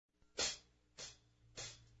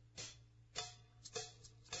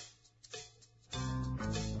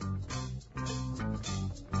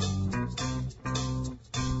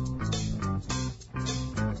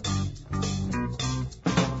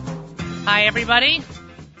Hi, everybody,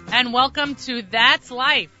 and welcome to That's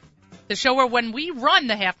Life, the show where when we run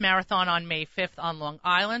the half marathon on May 5th on Long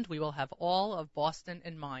Island, we will have all of Boston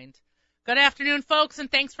in mind. Good afternoon, folks, and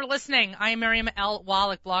thanks for listening. I am Miriam L.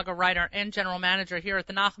 Wallach, blogger, writer, and general manager here at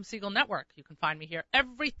the Nachum Segal Network. You can find me here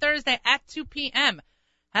every Thursday at 2 p.m.,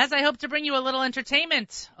 as I hope to bring you a little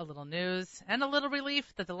entertainment, a little news, and a little relief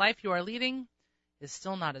that the life you are leading is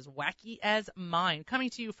still not as wacky as mine.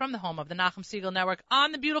 Coming to you from the home of the Nachum Segal Network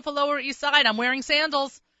on the beautiful Lower East Side. I'm wearing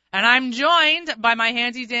sandals, and I'm joined by my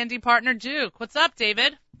handy-dandy partner, Duke. What's up,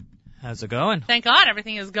 David? How's it going? Thank God,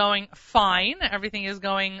 everything is going fine. Everything is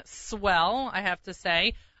going swell, I have to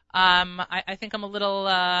say. I think I'm a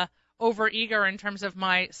little over-eager in terms of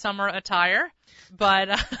my summer attire, but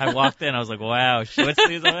I walked in, I was like, wow, short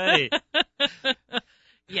sleeves already.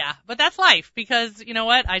 Yeah, but that's life, because you know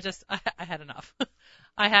what? I had enough.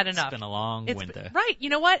 I had enough. It's been a long winter. Right, you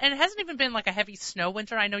know what? And it hasn't even been like a heavy snow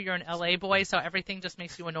winter. I know you're an LA boy, so everything just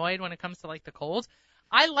makes you annoyed when it comes to like the cold.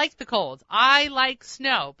 I like the cold. I like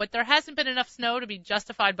snow, but there hasn't been enough snow to be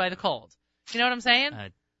justified by the cold. You know what I'm saying?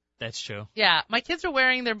 That's true. Yeah, my kids are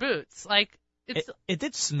wearing their boots. Like it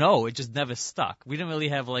did snow, it just never stuck. We didn't really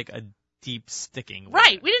have like a deep sticking winter.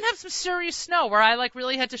 Right, we didn't have some serious snow where I like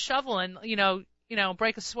really had to shovel and you know,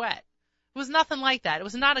 break a sweat. It was nothing like that. It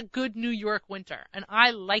was not a good New York winter, and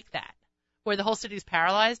I like that. Where the whole city's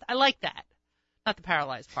paralyzed, I like that. Not the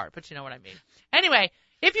paralyzed part, but you know what I mean. Anyway,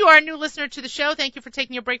 if you are a new listener to the show, thank you for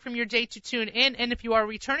taking a break from your day to tune in. And if you are a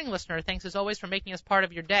returning listener, thanks as always for making us part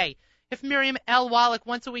of your day. If Miriam L. Wallach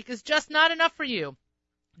once a week is just not enough for you,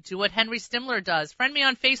 do what Henry Stimler does. Friend me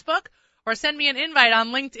on Facebook or send me an invite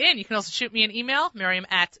on LinkedIn. You can also shoot me an email,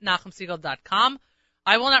 miriam@nachumsegal.com.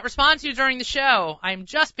 I will not respond to you during the show. I'm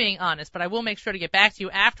just being honest, but I will make sure to get back to you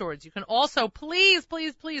afterwards. You can also please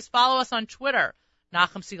follow us on Twitter,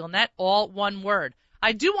 Nachum Segal Net, all one word.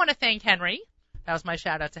 I do want to thank Henry. That was my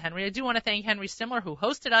shout out to Henry. I do want to thank Henry Stimler, who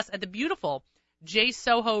hosted us at the beautiful J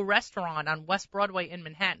Soho restaurant on West Broadway in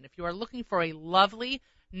Manhattan. If you are looking for a lovely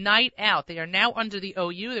night out, they are now under the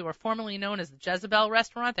OU. They were formerly known as the Jezebel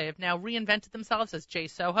restaurant. They have now reinvented themselves as J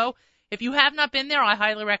Soho. If you have not been there, I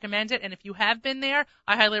highly recommend it. And if you have been there,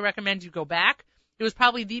 I highly recommend you go back. It was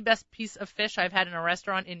probably the best piece of fish I've had in a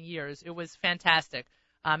restaurant in years. It was fantastic.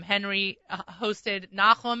 Henry hosted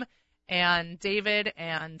Nachum and David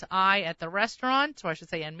and I at the restaurant, or I should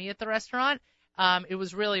say, and me at the restaurant. It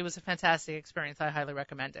was a fantastic experience. I highly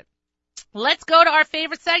recommend it. Let's go to our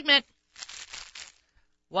favorite segment.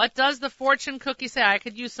 What does the fortune cookie say? I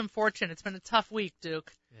could use some fortune. It's been a tough week,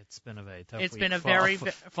 Duke. It's been a very tough week. It's been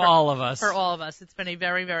for all of us. For all of us. It's been a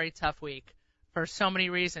very, very tough week for so many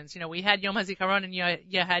reasons. You know, we had Yom HaZikaron and you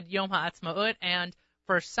had Yom HaAtzmaut, and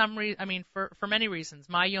for some reason, for many reasons,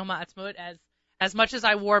 my Yom HaAtzmaut, as much as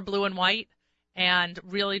I wore blue and white and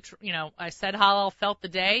really, I said Hallel, felt the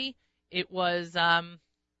day, it was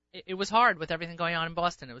hard with everything going on in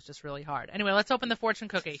Boston. It was just really hard. Anyway, let's open the fortune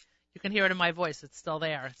cookie. You can hear it in my voice. It's still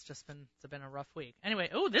there. It's been a rough week. Anyway,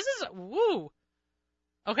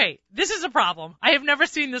 okay, this is a problem. I have never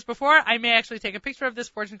seen this before. I may actually take a picture of this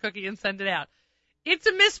fortune cookie and send it out. It's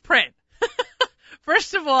a misprint.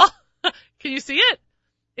 First of all, can you see it?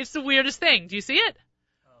 It's the weirdest thing. Do you see it?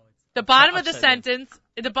 The bottom of the sentence,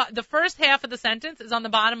 the first half of the sentence is on the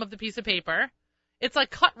bottom of the piece of paper. It's like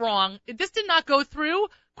cut wrong. This did not go through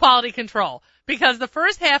quality control, because the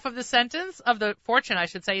first half of the sentence, of the fortune, I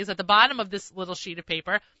should say, is at the bottom of this little sheet of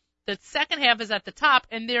paper. The second half is at the top,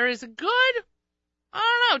 and there is a good,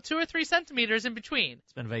 2 or 3 centimeters in between.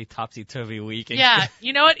 It's been a very topsy-turvy week. Yeah,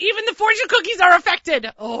 you know what? Even the fortune cookies are affected.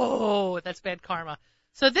 Oh, that's bad karma.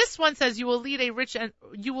 So this one says you will lead a rich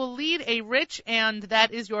and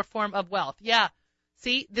that is your form of wealth. Yeah.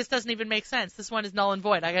 See, this doesn't even make sense. This one is null and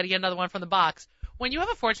void. I got to get another one from the box. When you have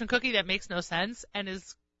a fortune cookie that makes no sense and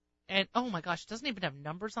oh my gosh, it doesn't even have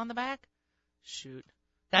numbers on the back. Shoot.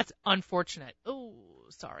 That's unfortunate. Oh,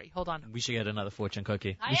 sorry. Hold on. We should get another fortune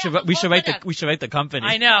cookie. We should write the company.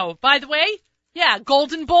 I know. By the way, yeah,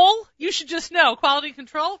 Golden Bowl. You should just know. Quality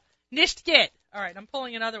control. Nicht get. All right, I'm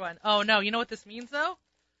pulling another one. Oh no, you know what this means though?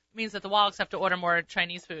 It means that the Wallachs have to order more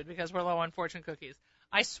Chinese food because we're low on fortune cookies.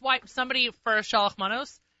 I swiped somebody for Shalach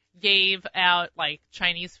Manos gave out like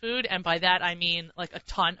Chinese food, and by that I mean like a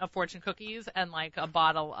ton of fortune cookies and like a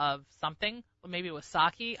bottle of something. Maybe it was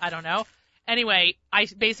sake. I don't know. Anyway, I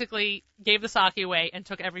basically gave the sake away and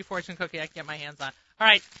took every fortune cookie I could get my hands on. All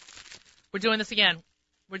right, we're doing this again.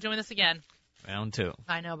 Round 2.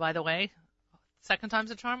 I know, by the way. Second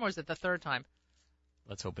time's a charm, or is it the third time?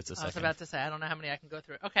 Let's hope it's a second. I was about to say, I don't know how many I can go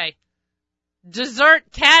through. Okay.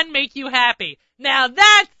 Dessert can make you happy. Now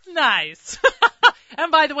that's nice.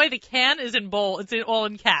 And by the way, the can is in bold. It's all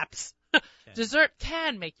in caps. Dessert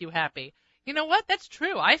can make you happy. You know what? That's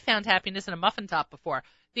true. I found happiness in a muffin top before.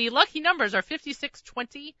 The lucky numbers are 56,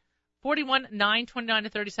 20, 41, 9, 29,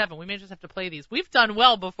 and 37. We may just have to play these. We've done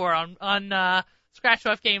well before on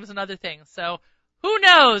scratch-off games and other things. So who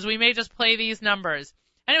knows? We may just play these numbers.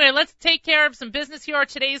 Anyway, let's take care of some business. Here are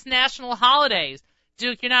today's national holidays.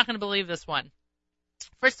 Duke, you're not going to believe this one.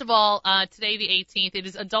 First of all, today, the 18th, it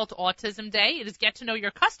is Adult Autism Day. It is Get to Know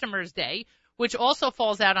Your Customers Day, which also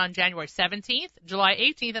falls out on January 17th, July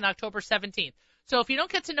 18th, and October 17th. So if you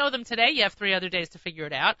don't get to know them today, you have 3 other days to figure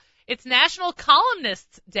it out. It's National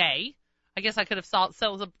Columnists Day. I guess I could have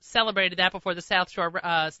celebrated that before the South Shore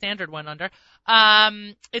Standard went under.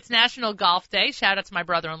 It's National Golf Day. Shout out to my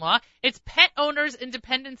brother-in-law. It's Pet Owners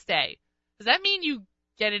Independence Day. Does that mean you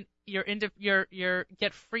get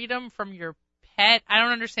get freedom from your pet? I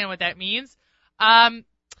don't understand what that means.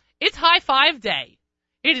 It's High Five Day.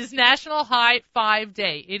 It is National High Five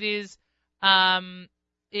Day. It is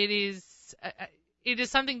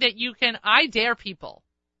something that you can. I dare people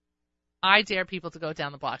to go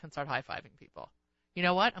down the block and start high-fiving people. You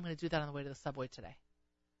know what? I'm going to do that on the way to the subway today.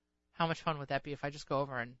 How much fun would that be if I just go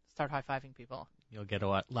over and start high-fiving people? You'll get a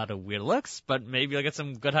lot of weird looks, but maybe you'll get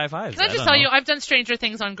some good high fives. Can I just tell you, I've done stranger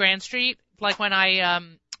things on Grand Street, like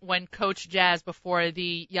when Coach Jazz before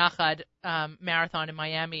the Yachad marathon in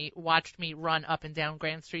Miami watched me run up and down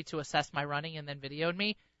Grand Street to assess my running and then videoed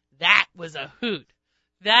me. That was a hoot.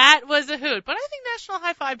 But I think National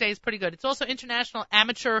High Five Day is pretty good. It's also International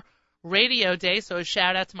Amateur Radio Day, so a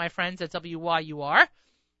shout out to my friends at WYUR.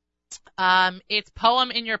 It's Poem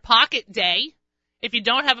in Your Pocket Day. If you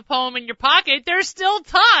don't have a poem in your pocket, there's still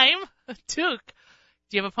time. Duke,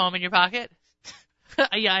 do you have a poem in your pocket?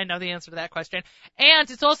 Yeah, I know the answer to that question. And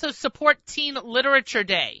it's also Support Teen Literature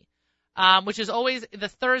Day, which is always the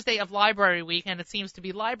Thursday of Library Week, and it seems to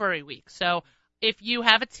be Library Week. So if you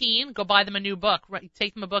have a teen, go buy them a new book.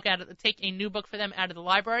 Take a new book for them out of the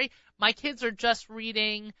library. My kids are just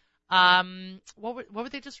reading. What were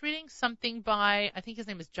they just reading? Something by, I think his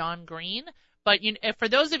name is John Green. But for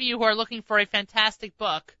those of you who are looking for a fantastic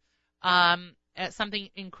book, something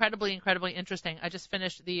incredibly, incredibly interesting, I just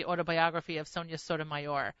finished the autobiography of Sonia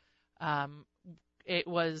Sotomayor. It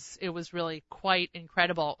was really quite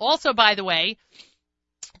incredible. Also, by the way,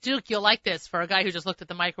 Duke, you'll like this. For a guy who just looked at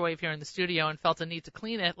the microwave here in the studio and felt a need to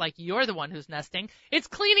clean it like you're the one who's nesting, it's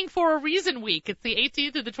Cleaning for a Reason Week. It's the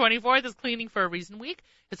 18th through the 24th is Cleaning for a Reason Week.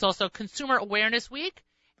 It's also Consumer Awareness Week.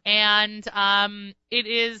 And it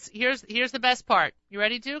is, here's the best part. You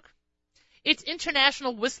ready, Duke? It's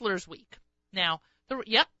International Whistlers Week. Now,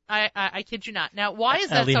 I kid you not. Now, why is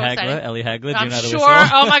that so exciting? Ellie Hagler, I'm do you know sure.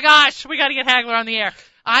 Oh my gosh, we got to get Hagler on the air.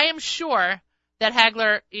 I am sure that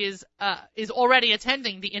Hagler is already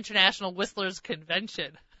attending the International Whistlers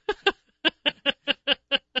Convention.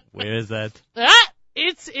 Where is that?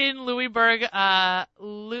 It's in Louisburg. It's at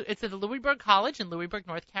the Louisburg College in Louisburg,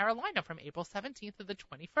 North Carolina, from April 17th to the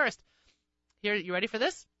 21st. Here, you ready for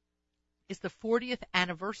this? It's the 40th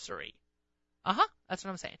anniversary. That's what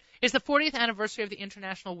I'm saying. It's the 40th anniversary of the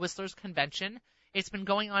International Whistlers Convention. It's been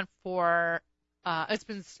going on for.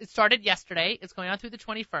 It started yesterday. It's going on through the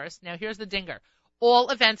 21st. Now, here's the dinger. All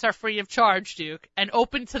events are free of charge, Duke, and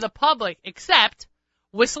open to the public except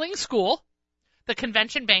Whistling School, the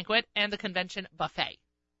convention banquet, and the convention buffet.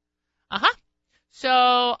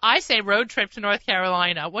 So I say road trip to North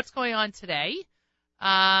Carolina. What's going on today?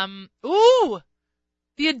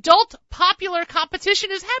 The adult popular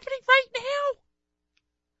competition is happening right now.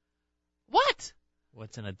 What?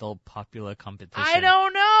 What's an adult popular competition? I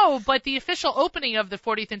don't know, but the official opening of the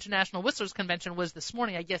 40th International Whistlers Convention was this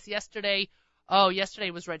morning. I guess yesterday.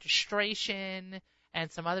 Yesterday was registration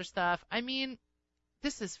and some other stuff. I mean,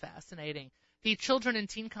 this is fascinating. The children and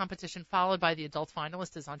teen competition followed by the adult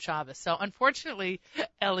finalist is on Shabbos. So unfortunately,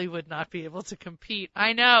 Ellie would not be able to compete.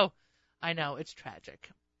 I know. It's tragic.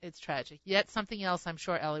 Yet something else I'm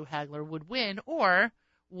sure Ellie Hagler would win or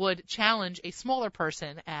would challenge a smaller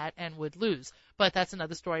person at and would lose. But that's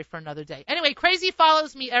another story for another day. Anyway, crazy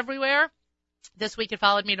follows me everywhere. This week it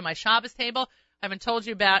followed me to my Shabbos table. I haven't told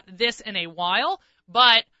you about this in a while,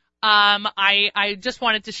 but I just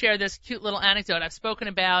wanted to share this cute little anecdote. I've spoken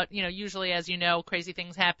about, usually, as you know, crazy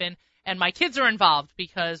things happen, and my kids are involved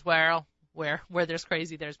because, well, where there's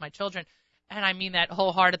crazy, there's my children. And I mean that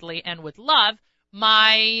wholeheartedly and with love.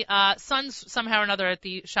 My sons, somehow or another, at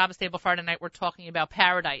the Shabbos table Friday night, were talking about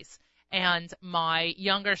paradise. And my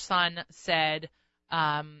younger son said,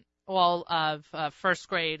 all of first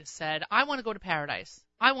grade said, I want to go to paradise.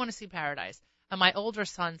 I want to see paradise. And my older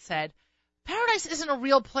son said, paradise isn't a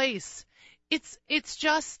real place. It's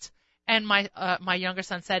just, and my younger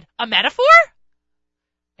son said, a metaphor?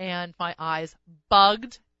 and my eyes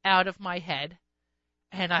bugged out of my head.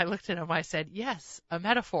 And I looked at him, I said, yes, a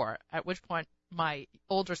metaphor, at which point my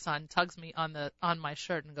older son tugs me on my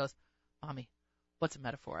shirt and goes, Mommy, what's a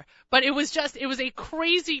metaphor? But it was a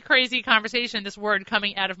crazy, crazy conversation, this word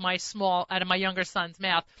coming out of my younger son's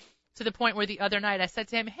mouth, to the point where the other night I said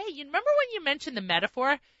to him, hey, you remember when you mentioned the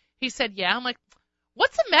metaphor? He said, yeah. I'm like,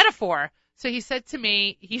 what's a metaphor? So he said to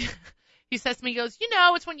me, he says to me, he goes,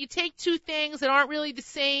 it's when you take two things that aren't really the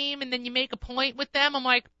same and then you make a point with them. I'm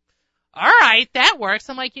like, all right, that works.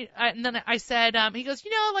 I'm like, and then I said, he goes,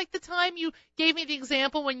 like the time you gave me the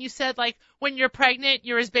example when you said, like, when you're pregnant,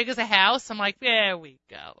 you're as big as a house. I'm like, there we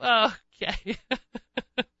go. Okay.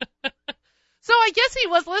 So I guess he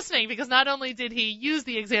was listening, because not only did he use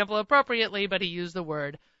the example appropriately, but he used the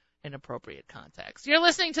word in appropriate context. You're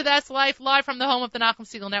listening to That's Life, live from the home of the Nachum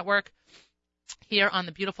Segal Network, here on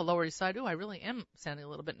the beautiful Lower East Side. Ooh, I really am sounding a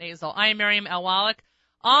little bit nasal. I am Miriam L. Wallach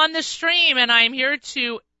on the stream, and I am here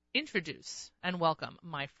to introduce and welcome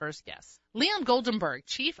my first guest. Leon Goldenberg,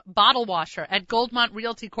 Chief Bottle Washer at Goldmont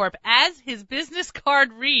Realty Corp, as his business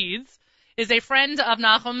card reads, is a friend of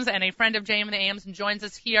Nachum's and a friend of JM and the AM's, and joins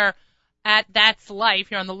us here at That's Life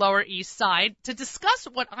here on the Lower East Side to discuss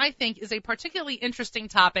what I think is a particularly interesting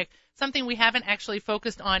topic, something we haven't actually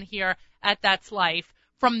focused on here at That's Life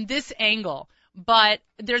from this angle. But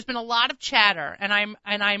there's been a lot of chatter, and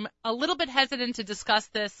I'm a little bit hesitant to discuss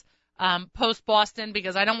this post-Boston,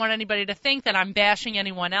 because I don't want anybody to think that I'm bashing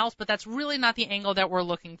anyone else, but that's really not the angle that we're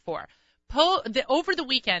looking for. Over the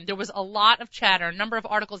weekend, there was a lot of chatter, a number of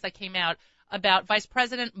articles that came out about Vice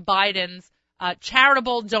President Biden's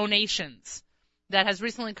charitable donations that has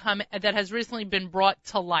recently been brought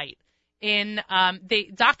to light.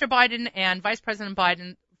 Dr. Biden and Vice President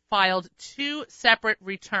Biden filed two separate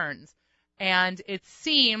returns. And it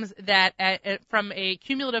seems that from a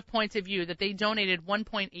cumulative point of view that they donated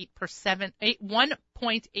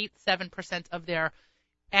 1.87% of their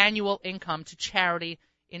annual income to charity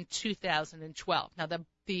in 2012. Now,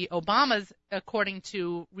 the Obamas, according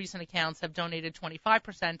to recent accounts, have donated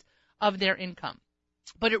 25% of their income.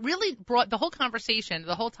 But it really brought the whole conversation,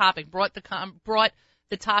 the whole topic, brought the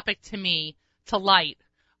topic to light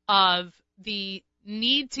of the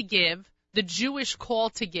need to give, the Jewish call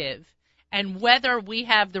to give, and whether we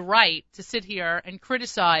have the right to sit here and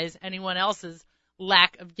criticize anyone else's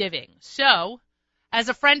lack of giving. So, as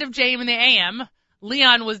a friend of JM and the AM,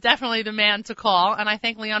 Leon was definitely the man to call, and I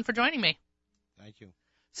thank Leon for joining me. Thank you.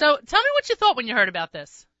 So, tell me what you thought when you heard about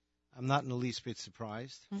this. I'm not in the least bit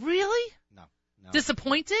surprised. Really? No.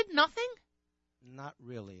 Disappointed? Nothing? Not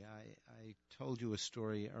really. I told you a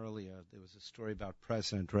story earlier. There was a story about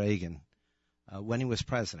President Reagan when he was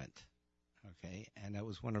president. Okay, and that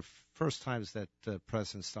was one of the first times that the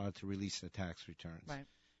president started to release the tax returns. Right.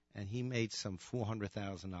 And he made some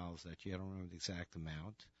 $400,000 that year. I don't remember the exact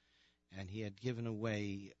amount. And he had given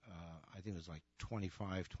away, I think it was like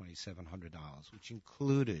 $2,700, which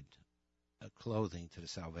included clothing to the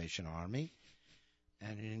Salvation Army.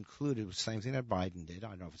 And it included the same thing that Biden did. I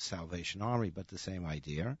don't know if it's Salvation Army, but the same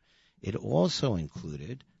idea. It also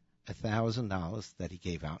included $1,000 that he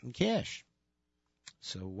gave out in cash.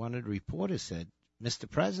 So one of the reporters said, Mr.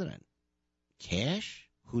 President, cash?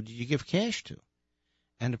 Who did you give cash to?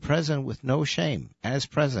 And the president, with no shame, as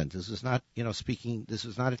president, this was not, this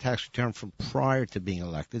was not a tax return from prior to being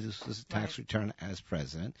elected. This was a tax return as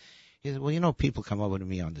president. He said, well, people come over to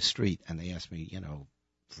me on the street and they ask me,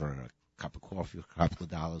 for a cup of coffee, a couple of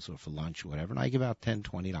dollars, or for lunch or whatever, and I give out $10,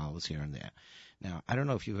 $20 here and there. Now, I don't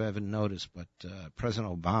know if you've ever noticed, but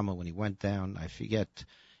President Obama, when he went down, I forget,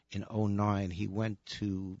 in 2009, he went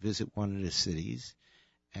to visit one of the cities,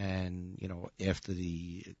 and, after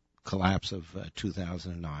the collapse of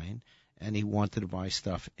 2009, and he wanted to buy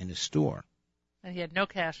stuff in a store. And he had no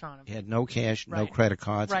cash on him. He had no cash, no credit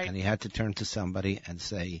cards, and he had to turn to somebody and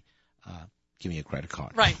say, give me a credit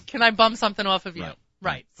card. Right. Can I bum something off of you?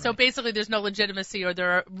 Right. So basically there's no legitimacy, or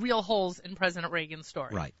there are real holes in President Reagan's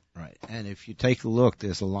story. Right. And if you take a look,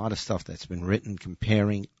 there's a lot of stuff that's been written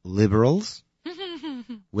comparing liberals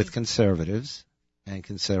with conservatives, and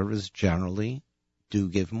conservatives generally do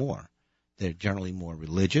give more. They're generally more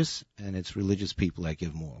religious, and it's religious people that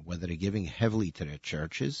give more, whether they're giving heavily to their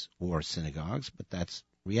churches or synagogues, but that's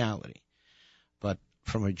reality. But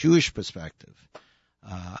from a Jewish perspective,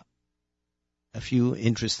 a few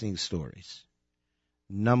interesting stories.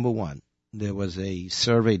 Number one, there was a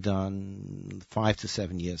survey done 5 to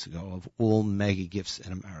 7 years ago of all mega gifts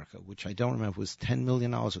in America, which I don't remember if it was $10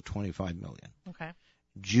 million or $25 million. Okay.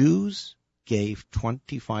 Jews gave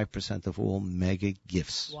 25% of all mega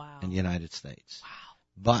gifts in the United States. Wow.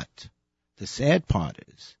 But the sad part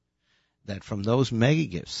is that from those mega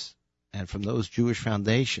gifts and from those Jewish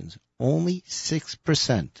foundations, only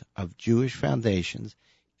 6% of Jewish foundations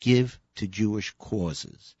give to Jewish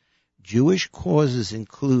causes. Jewish causes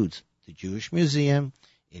includes the Jewish Museum.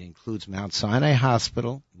 It includes Mount Sinai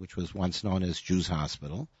Hospital, which was once known as Jews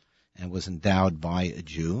Hospital, and was endowed by a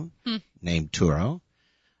Jew named Turo.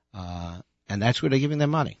 And that's where they're giving their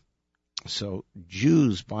money. So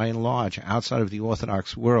Jews, by and large, outside of the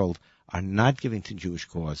Orthodox world, are not giving to Jewish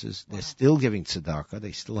causes. They're still giving tzedakah.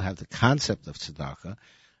 They still have the concept of tzedakah.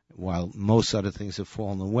 While most other things have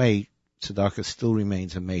fallen away, tzedakah still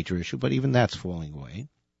remains a major issue, but even that's falling away.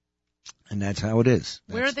 And that's how it is.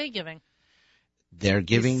 Where are they giving? They're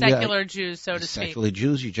giving the secular Jews, so to speak. Secular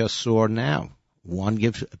Jews, you just saw now. One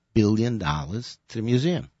gives $1 billion to the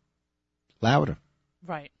museum. Louder.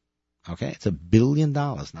 Right. Okay, it's $1 billion,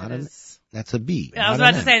 that's a B. I was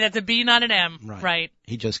about to say that's a B, not an M. Right.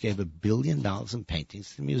 He just gave $1 billion in paintings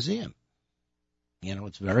to the museum.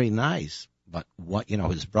 It's very nice, but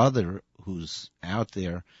his brother, who's out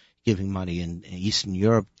there giving money in Eastern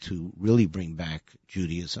Europe to really bring back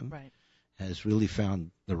Judaism, has really found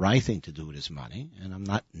the right thing to do with his money. And I'm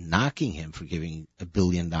not knocking him for giving $1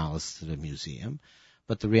 billion to the museum,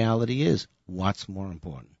 but the reality is, what's more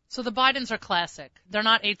important? So the Bidens are classic. They're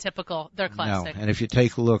not atypical. They're classic. No, and if you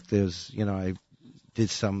take a look, there's, I did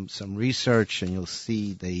some research, and you'll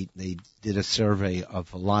see they did a survey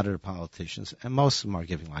of a lot of the politicians, and most of them are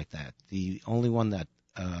giving like that. The only one that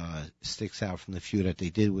sticks out from the few that they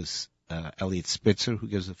did was Elliot Spitzer, who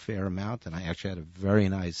gives a fair amount, and I actually had a very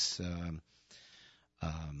nice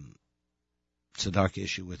tzedakah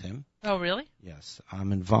issue with him. Oh, really? Yes.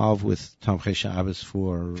 I'm involved with Tomchei Shabbos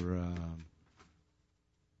for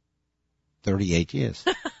 38 years.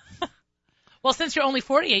 Well, since you're only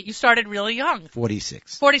 48, you started really young.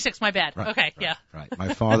 46. 46, my bad. Right, okay, right, yeah. Right.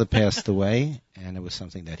 My father passed away, and it was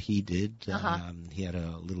something that he did. He had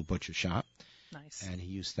a little butcher shop. Nice. And he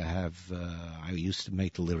used to have, I used to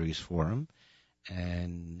make deliveries for him.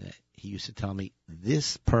 And he used to tell me,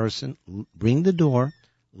 this person, bring the door,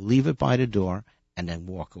 leave it by the door, and then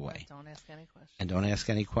walk away. Don't ask any questions. And don't ask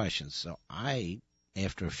any questions. So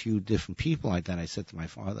after a few different people like that, I said to my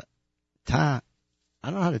father, I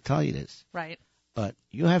don't know how to tell you this. Right. But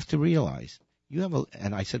you have to realize,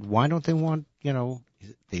 and I said, why don't they want,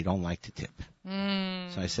 they don't like to tip.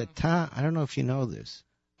 So I said, I don't know if you know this,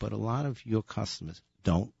 but a lot of your customers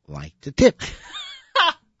don't like to tip.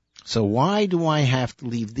 So why do I have to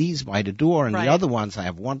leave these by the door? And the other ones, I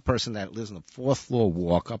have one person that lives on the fourth floor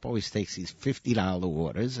walk up, always takes these $50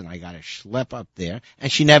 orders, and I got to schlep up there.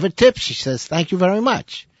 And she never tips. She says, thank you very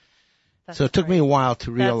much. So it took me a while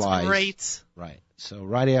to realize. That's great. Right. So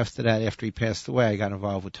right after that, after he passed away, I got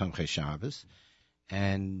involved with Tomchei Shabbos.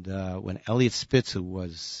 And when Elliot Spitzer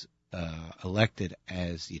was elected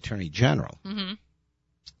as the Attorney General,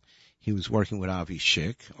 he was working with Avi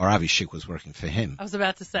Schick, or Avi Schick was working for him. I was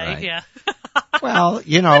about to say, yeah. Well,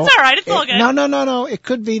 That's all right. It's all good. No. It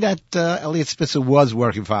could be that Elliot Spitzer was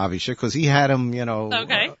working for Avi Schick because he had him,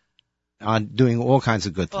 on doing all kinds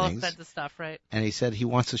of good things. All kinds of stuff, right. And he said he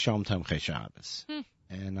wants to show him Tomchei Shabbos.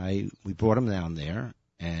 And we brought him down there,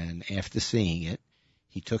 and after seeing it,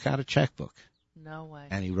 he took out a checkbook. No way.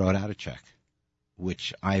 And he wrote out a check,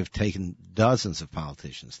 which I've taken dozens of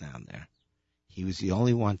politicians down there. He was the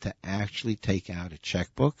only one to actually take out a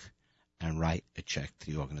checkbook and write a check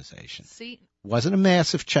to the organization. See? Wasn't a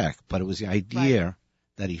massive check, but it was the idea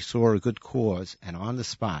that he saw a good cause and on the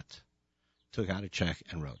spot took out a check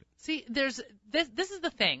and wrote it. See, this is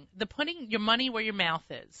the thing. The putting your money where your mouth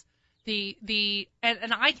is.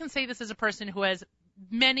 And I can say this as a person who has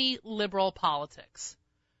many liberal politics.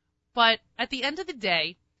 But at the end of the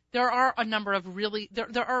day, there are a number of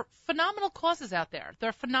there are phenomenal causes out there. There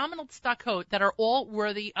are phenomenal tzedakot that are all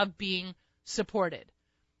worthy of being supported.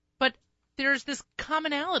 But there's this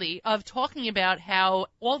commonality of talking about how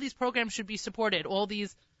all these programs should be supported, all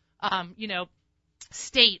these,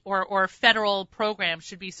 state or federal programs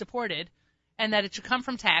should be supported, and that it should come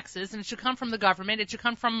from taxes, and it should come from the government, it should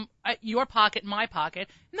come from your pocket, my pocket.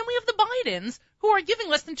 And then we have the Bidens, who are giving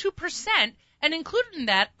less than 2%, and included in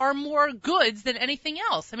that are more goods than anything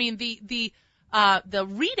else. I mean, the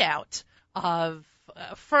readout of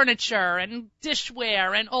furniture and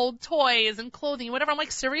dishware and old toys and clothing and whatever, I'm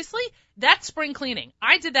like, seriously? That's spring cleaning.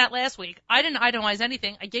 I did that last week. I didn't itemize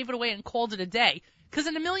anything. I gave it away and called it a day. Because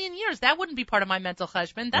in a million years, that wouldn't be part of my mental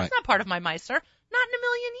cheshbon. That's not part of my meister. Not in a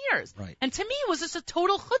million years. Right. And to me, it was just a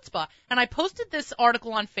total chutzpah. And I posted this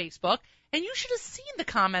article on Facebook, and you should have seen the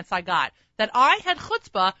comments I got, that I had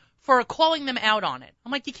chutzpah for calling them out on it.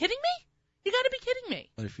 I'm like, you kidding me? You got to be kidding me.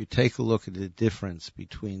 But if you take a look at the difference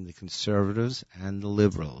between the conservatives and the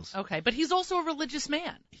liberals, Okay, but he's also a religious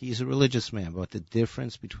man. he's a religious man, but the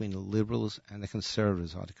difference between the liberals and the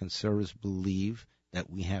conservatives are the conservatives believe that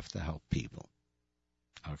we have to help people.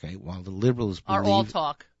 Okay, while the liberals Are believe all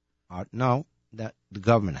talk. no, that the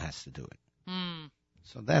government has to do it.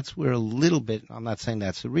 So that's where a little bit, I'm not saying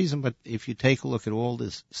that's the reason, but if you take a look at all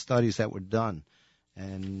the studies that were done,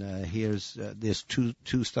 and there's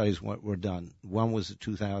two studies what were done. One was in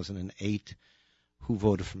 2008, who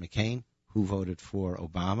voted for McCain, who voted for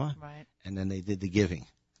Obama, Right. and then they did the giving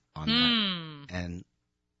on that. And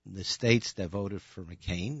the states that voted for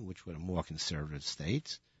McCain, which were the more conservative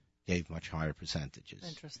states, gave much higher percentages.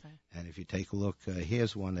 Interesting. And if you take a look,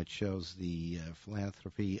 here's one that shows the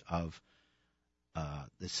philanthropy of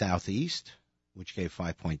the Southeast, which gave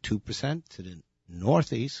 5.2%, to the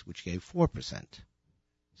Northeast, which gave 4%.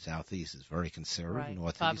 Southeast is very conservative. Right.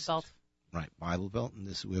 Northeast, Bible Belt. right, Bible Belt, and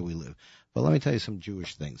this is where we live. But let me tell you some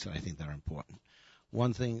Jewish things that I think that are important.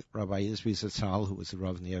 One thing, Rabbi Yisri Zatzal, who was the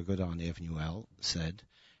Rav Ner Good on Avenue L, said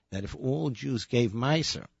that if all Jews gave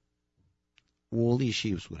Meiser, all the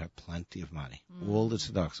yeshivas would have plenty of money. All the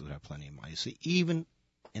tzedakahs would have plenty of money. So even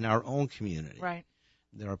in our own community, Right.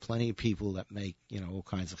 there are plenty of people that make, all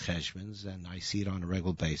kinds of cheshbons, and I see it on a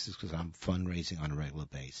regular basis because I'm fundraising on a regular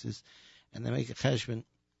basis, and they make a cheshbon.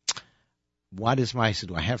 What is Meiser?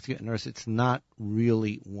 Do I have to get a nurse? It's not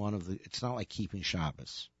really it's not like keeping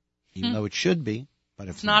Shabbos, even though it should be, but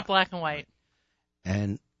It's not black and white.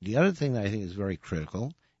 And the other thing that I think is very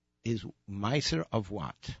critical is Meiser of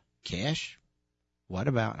what? Cash? What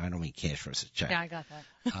about, I don't mean cash versus check. Yeah, I got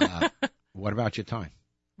that. What about your time?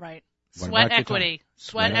 Right. What Sweat about your equity. time?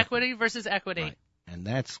 Sweat equity versus equity. Right. And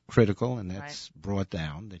that's critical, and that's brought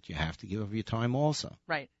down that you have to give up your time also.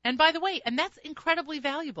 Right. And by the way, and that's incredibly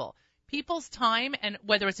valuable. People's time, and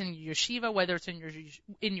whether it's in your yeshiva, whether it's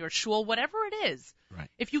in your shul, whatever it is. Right.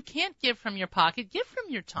 If you can't give from your pocket, give from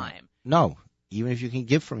your time. No, even if you can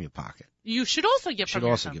give from your pocket. You should also give from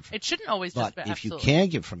your time. Give from. It shouldn't always but just be if absolutely. you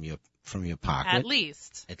can't give from your pocket, at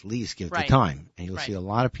least give Right. the time. And you'll Right. see a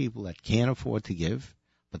lot of people that can't afford to give,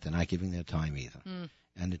 but they're not giving their time either.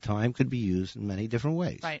 And the time could be used in many different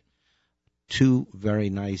ways. Right. Two very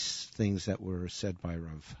nice things that were said by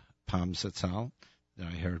Rav Pam Zatzal that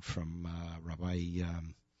I heard from Rabbi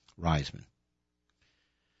Reisman.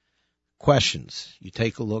 Questions. You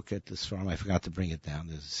take a look at this from, I forgot to bring it down.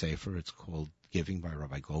 There's a sefer. It's called Giving by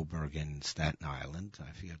Rabbi Goldberg in Staten Island.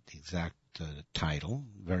 I forget the exact title.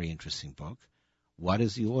 Very interesting book. What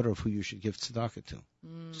is the order of who you should give tzedakah to?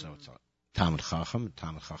 So it's a Talmud Chacham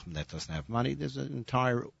that doesn't have money. There's an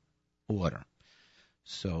entire order.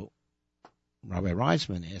 So Rabbi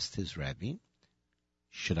Reisman asked his Rebbe,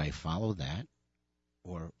 should I follow that?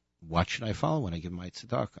 Or what should I follow when I give my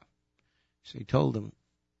tzedakah? So he told him,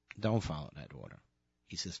 don't follow that order.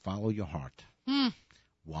 He says, follow your heart.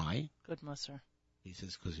 Why? Good Musser. He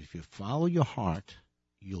says, because if you follow your heart,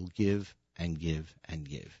 you'll give and give and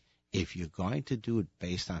give. If you're going to do it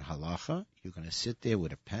based on halacha, you're going to sit there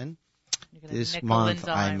with a pen. This month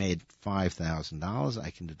I made $5,000. I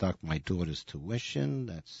can deduct my daughter's tuition.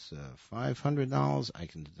 That's $500. I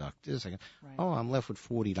can deduct this. Right. Oh, I'm left with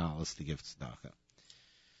 $40 to give tzedakah.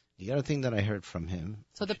 The other thing that I heard from him.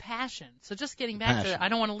 So the passion. So just getting back to it, I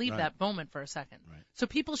don't want to leave that moment for a second. Right. So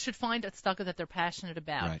people should find a tzedakah that they're passionate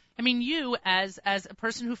about. Right. I mean, you as a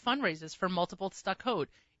person who fundraises for multiple tzedakot,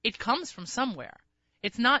 it comes from somewhere.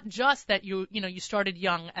 It's not just that you started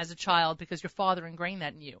young as a child because your father ingrained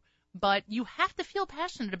that in you. But you have to feel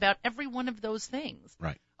passionate about every one of those things.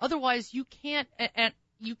 Right. Otherwise, you can't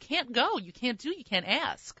go. You can't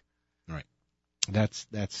ask. Right.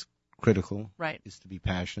 That's critical. Right. Is to be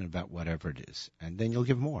passionate about whatever it is, and then you'll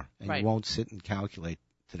give more, and Right. you won't sit and calculate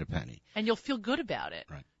to the penny. And you'll feel good about it.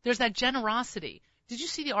 Right. There's that generosity. Did you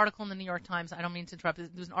see the article in the New York Times? I don't mean to interrupt. There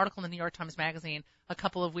was an article in the New York Times Magazine a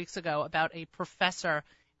couple of weeks ago about a professor,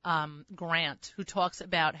 Grant, who talks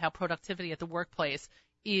about how productivity at the workplace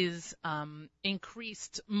is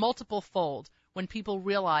increased multiple fold when people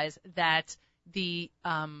realize that the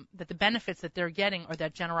benefits that they're getting are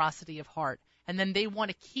that generosity of heart. And then they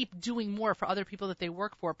want to keep doing more for other people that they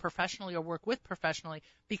work for professionally or work with professionally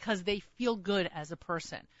because they feel good as a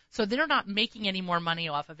person. So they're not making any more money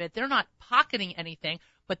off of it. They're not pocketing anything,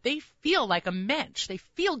 but they feel like a mensch. They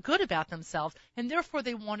feel good about themselves, and therefore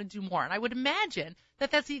they want to do more. And I would imagine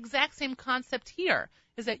that that's the exact same concept here,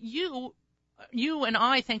 is that you and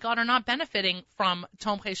I, thank God, are not benefiting from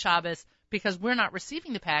Tomchei Shabbos because we're not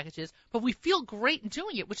receiving the packages, but we feel great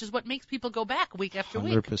doing it, which is what makes people go back week after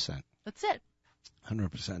week. 100%. That's it.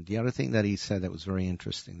 100%. The other thing that he said that was very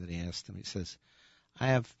interesting that he asked him, he says, I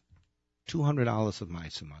have $200 of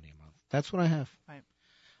Meiser money a month. That's what I have. Right.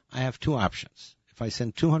 I have two options. If I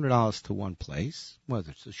send $200 to one place,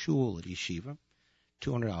 whether it's a shul or yeshiva,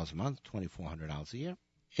 $200 a month, $2,400 a year,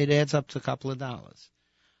 it adds up to a couple of dollars.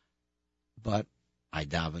 But I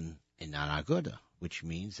daven in an aguda, which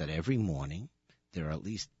means that every morning there are at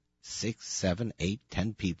least 6, 7, 8,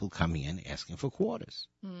 10 people coming in asking for quarters.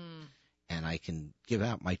 And I can give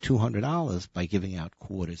out my $200 by giving out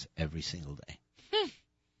quarters every single day.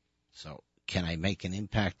 So can I make an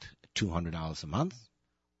impact at $200 a month,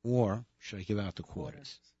 or should I give out the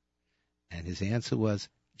quarters? And his answer was,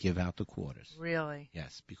 give out the quarters. Really?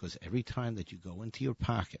 Yes, because every time that you go into your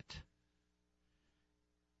pocket,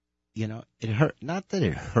 it hurt. Not that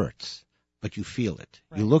it hurts, but you feel it.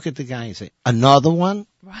 Right. You look at the guy and say, another one?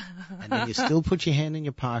 And then you still put your hand in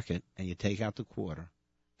your pocket and you take out the quarter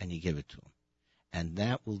and you give it to him. And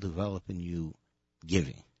that will develop in you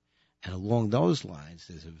giving. And along those lines,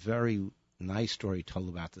 there's a very nice story told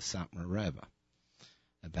about the Satmar Rebbe.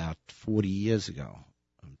 About 40 years ago,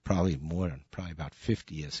 probably about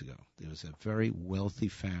 50 years ago, there was a very wealthy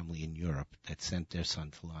family in Europe that sent their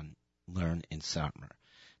son to learn in Satmar.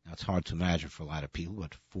 Now, it's hard to imagine for a lot of people,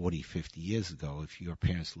 but 40, 50 years ago, if your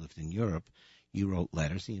parents lived in Europe, you wrote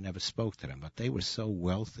letters and you never spoke to them. But they were so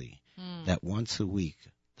wealthy that once a week,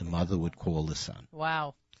 the mother would call the son.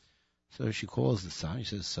 Wow. So she calls the son. He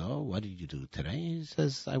says, so, what did you do today? He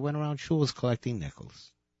says, I went around shuls collecting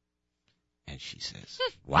nickels. And she says,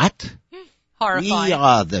 what? Horrifying. We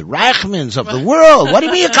are the Rachmans of the world. What do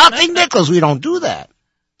you mean you're collecting nickels? We don't do that.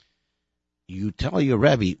 You tell your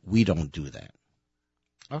Rebbe, we don't do that.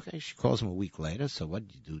 Okay, she calls him a week later. So what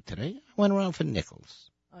did you do today? I went around for nickels.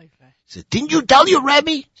 Okay. He says, didn't you tell your Rebbe?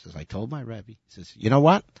 He says, I told my Rebbe. He says, you know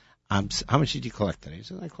what? How much did you collect today? He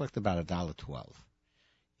says, I collected about $1.12.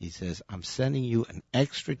 He says, I'm sending you an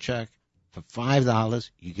extra check for $5.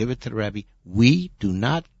 You give it to the Rebbe. We do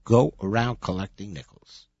not go around collecting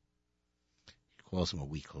nickels. He calls him a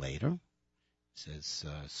week later. He says,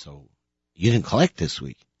 so you didn't collect this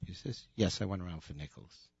week? He says, yes, I went around for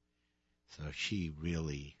nickels. So she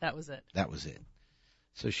really... That was it. That was it.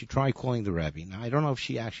 So she tried calling the Rebbe. Now, I don't know if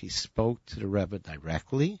she actually spoke to the Rebbe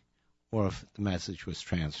directly or if the message was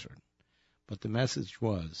transferred. But the message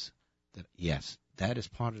was that, yes, that is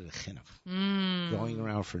part of the chinuch, going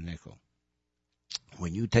around for a nickel.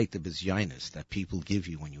 When you take the bizyonis that people give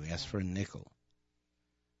you when you ask for a nickel,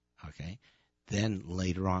 okay, then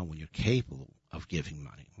later on when you're capable of giving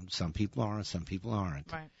money, when some people are and some people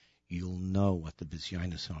aren't, Right. you'll know what the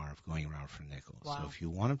bizyonis are of going around for nickels. Wow. So if you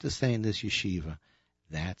want them to stay in this yeshiva,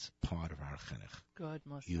 that's part of our chinuch. Good,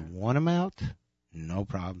 Musser. You want them out? No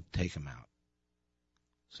problem. Take them out.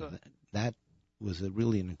 So that was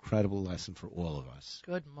really an incredible lesson for all of us.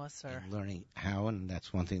 Good, Musser. In learning how, and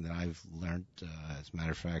that's one thing that I've learned, as a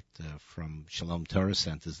matter of fact, from Shalom Torah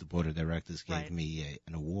Centers. The board of directors gave Right. me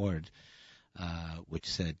an award, which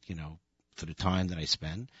said, for the time that I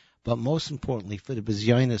spend, but most importantly, for the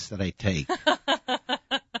bizyonis that I take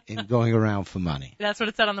in going around for money. That's what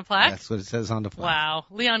it said on the plaque? That's what it says on the plaque. Wow.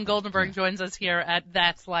 Leon Goldenberg joins us here at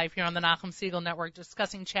That's Life here on the Nachum Siegel Network,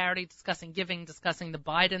 discussing charity, discussing giving, discussing the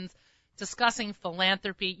Bidens, discussing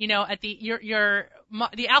philanthropy. At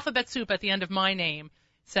the alphabet soup at the end of my name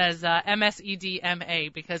says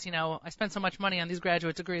MSEDMA because, I spent so much money on these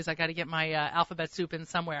graduate degrees, I got to get my alphabet soup in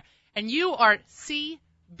somewhere. And you are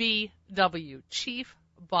CBW, Chief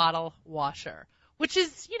Bottle Washer, which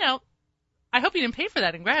is, I hope you didn't pay for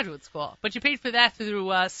that in graduate school, but you paid for that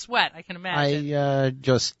through sweat, I can imagine. I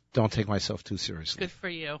just don't take myself too seriously. Good for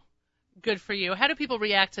you. Good for you. How do people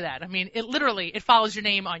react to that? I mean, it follows your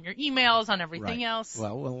name on your emails, on everything else.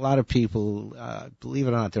 Well, a lot of people, believe it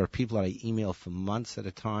or not, there are people that I email for months at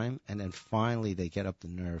a time, and then finally they get up the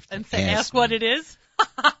nerve to ask what it is.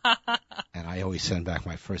 And I always send back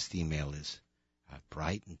my first email is, a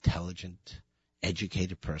bright, intelligent,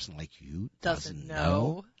 educated person like you doesn't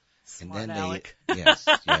know. Smart and then Alec.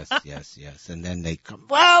 yes. And then they come,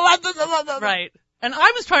 well, right. And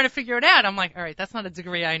I was trying to figure it out. I'm like, all right, that's not a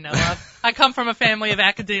degree I know of. I come from a family of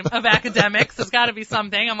academics. There's got to be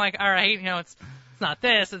something. I'm like, all right, it's not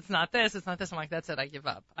this, it's not this, it's not this. I'm like, that's it. I give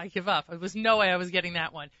up. There was no way I was getting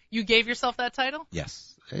that one. You gave yourself that title?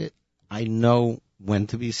 Yes. I know when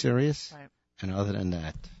to be serious. Right. And other than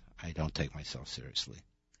that, I don't take myself seriously.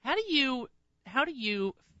 How do you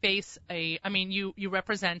face you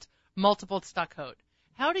represent multiple tzedakot.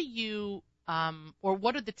 How do you, or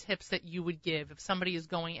what are the tips that you would give if somebody is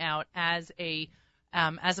going out as a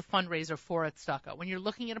fundraiser for a tzedakah? When you're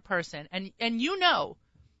looking at a person and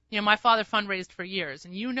my father fundraised for years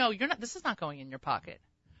and this is not going in your pocket,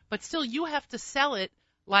 but still you have to sell it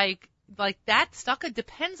like like that stucca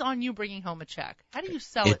depends on you bringing home a check. How do you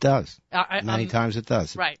sell it? It does. I- Many times it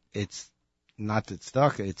does. Right. It's not the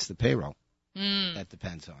stock, it's the payroll Mm. that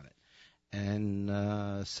depends on it.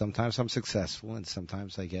 And sometimes I'm successful, and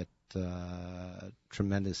sometimes I get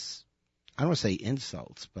tremendous, I don't want to say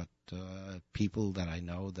insults, but people that I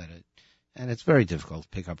know and it's very difficult to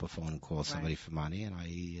pick up a phone and call somebody for money, and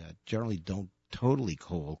I generally don't totally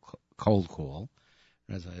cold call.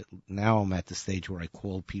 Now I'm at the stage where I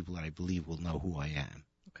call people that I believe will know who I am.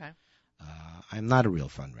 Okay. I'm not a real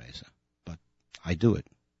fundraiser, but I do it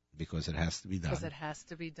because it has to be done. Because it has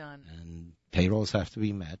to be done. And payrolls have to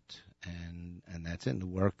be met, and that's in the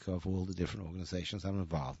work of all the different organizations I'm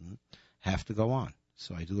involved in have to go on.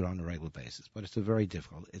 So I do it on a regular basis, but it's a very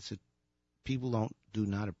difficult. People do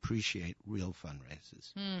not appreciate real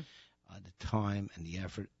fundraisers. Mm. The time and the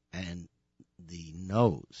effort and the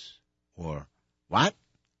no's or what?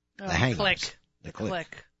 Oh, The hang-ups. click. The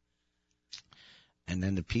click. And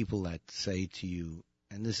then the people that say to you,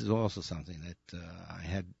 and this is also something that I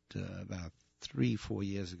had about 3-4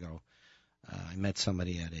 years ago. I met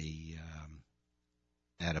somebody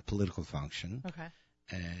at a political function, Okay.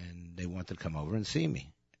 and they wanted to come over and see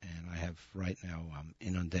me. And I have right now, I'm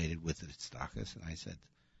inundated with it at Stockus, and I said,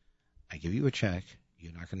 I give you a check,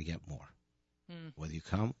 you're not going to get more. Mm. Whether you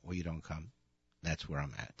come or you don't come, that's where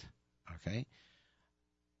I'm at. Okay?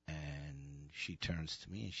 And she turns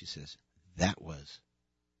to me and she says, that was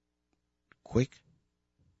quick.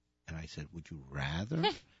 And I said, would you rather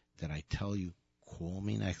that I tell you, call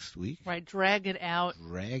me next week? Right. Drag it out.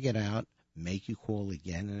 Drag it out, make you call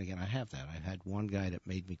again and again. I have that. I've had one guy that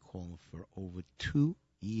made me call him for over 2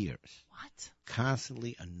 years. What?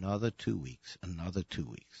 Constantly another 2 weeks, another 2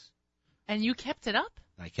 weeks. And you kept it up?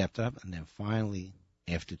 I kept it up, and then finally,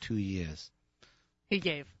 after 2 years, He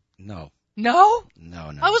gave. no. No?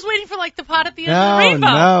 No. I was waiting for like the pot at the end of the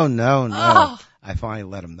rainbow. No. Oh. I finally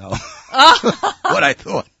let him know Oh. what I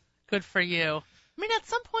thought. Good for you. I mean, at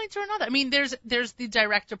some point or another. I mean, there's the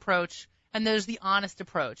direct approach and there's the honest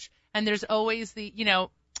approach, and there's always the,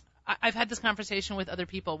 I've had this conversation with other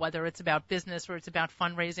people, whether it's about business or it's about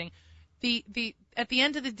fundraising. At the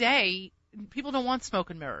end of the day, people don't want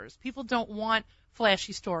smoke and mirrors. People don't want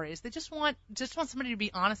flashy stories. They just want somebody to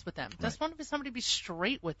be honest with them. Just want somebody to be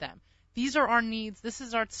straight with them. These are our needs. This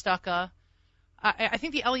is our stucca. I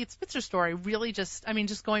think the Elliot Spitzer story really just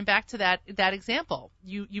going back to that example.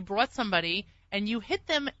 You brought somebody and you hit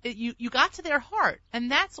them, you got to their heart.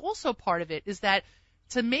 And that's also part of it, is that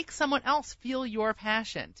to make someone else feel your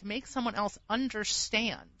passion, to make someone else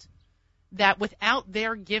understand that without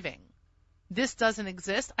their giving, this doesn't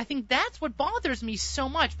exist. I think that's what bothers me so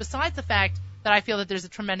much, besides the fact that I feel that there's a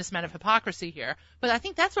tremendous amount of hypocrisy here. But I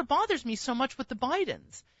think that's what bothers me so much with the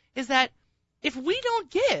Bidens, is that if we don't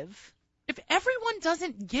give, if everyone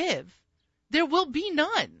doesn't give, there will be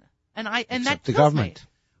none. And Except that the kills government. me.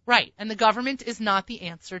 Right. And the government is not the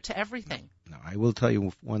answer to everything. No, I will tell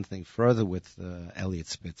you one thing further with Elliot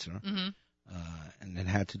Spitzer, Mm-hmm. and it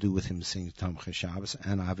had to do with him singing Tomchei Shabbos,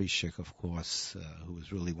 and Avi Schick, of course, who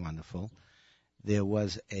was really wonderful. There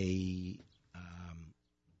was a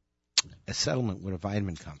settlement with a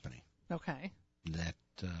vitamin company Okay. that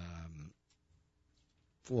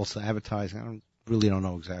false advertising. I don't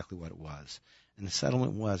know exactly what it was. And the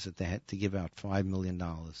settlement was that they had to give out $5 million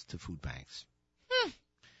to food banks.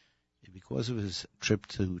 Because of his trip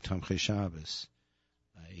to Tomchei Shabbos,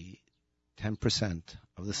 10%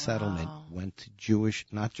 of the settlement went to Jewish,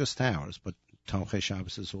 not just ours, but Tomchei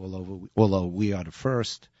Shabbos is all over. Although we are the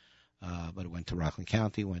first, but it went to Rockland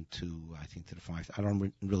County, went to, I think, to the 5th. I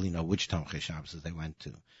don't really know which Tomchei Shabbos they went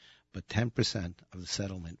to. But 10% of the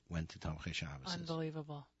settlement went to Tomchei Shabbos.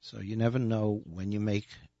 Unbelievable. So you never know when you make,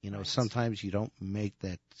 Right. sometimes you don't make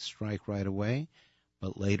that strike right away,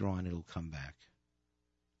 but later on it'll come back.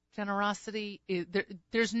 Generosity,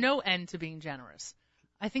 there's no end to being generous.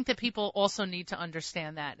 I think that people also need to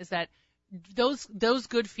understand that, is that those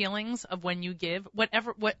good feelings of when you give,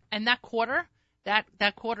 and that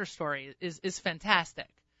quarter story is fantastic,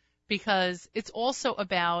 because it's also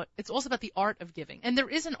about the art of giving. And there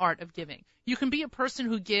is an art of giving. You can be a person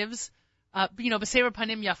who gives, b'seir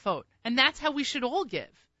panim yafot, and that's how we should all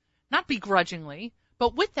give. Not begrudgingly,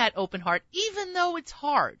 but with that open heart, even though it's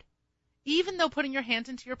hard. Even though putting your hand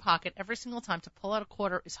into your pocket every single time to pull out a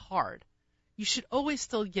quarter is hard, you should always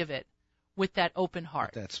still give it with that open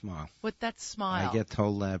heart. With that smile. I get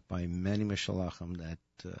told that by many Mishalachim that,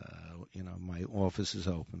 my office is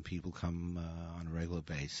open. People come on a regular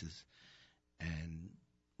basis. And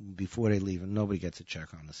before they leave, and nobody gets a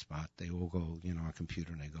check on the spot. They all go, on a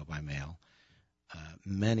computer, and they go by mail.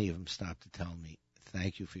 Many of them stop to tell me,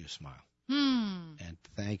 thank you for your smile. And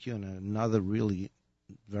thank you. And another really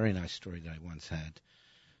very nice story that I once had.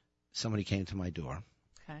 Somebody came to my door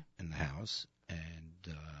in the house,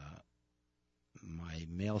 and my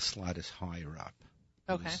mail slot is higher up.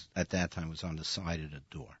 At that time, it was on the side of the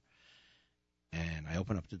door. And I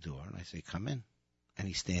open up the door, and I say, come in. And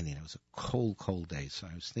he's standing. It was a cold, cold day. So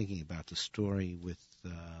I was thinking about the story with,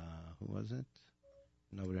 who was it?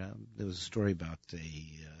 There was a story about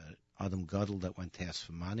Adam Gadol that went to ask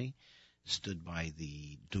for money, stood by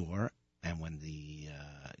the door, and when the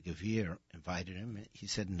Gevir invited him, he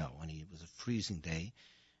said no. And it was a freezing day.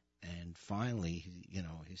 And finally,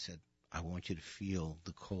 he said, I want you to feel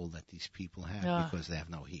the cold that these people have because they have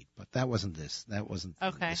no heat. But that wasn't this. That wasn't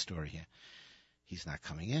the story here. He's not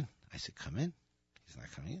coming in. I said, come in. He's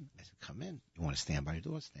not coming in. I said, come in. You want to stand by the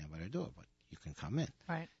door? Stand by the door, but you can come in.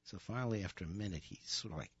 Right. So finally, after a minute, he's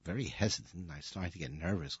sort of like very hesitant. I started to get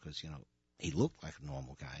nervous because, he looked like a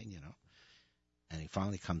normal guy, And he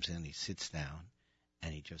finally comes in, he sits down,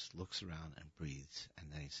 and he just looks around and breathes.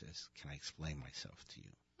 And then he says, can I explain myself to you?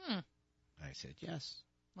 I said, yes.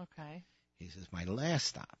 Okay. He says, my last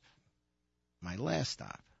stop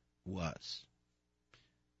was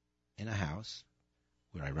in a house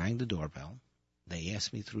where I rang the doorbell. They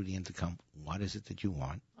asked me through the intercom, what is it that you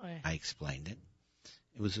want? I explained it.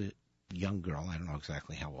 It was a young girl, I don't know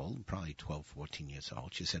exactly how old, probably 12, 14 years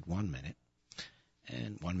old. She said 1 minute.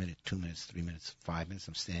 And 1 minute, 2 minutes, 3 minutes, 5 minutes,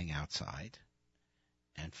 I'm standing outside.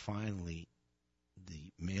 And finally,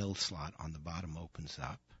 the mail slot on the bottom opens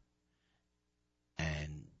up.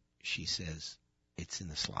 And she says, it's in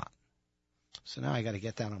the slot. So now I got to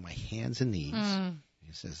get down on my hands and knees.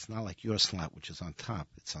 He says, it's not like your slot, which is on top.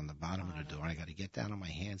 It's on the bottom of the door. I got to get down on my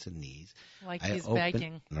hands and knees. Like he's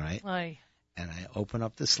begging. Right. Aye. And I open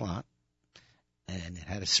up the slot, and it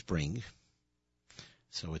had a spring.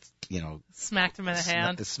 So it's, Smacked him in the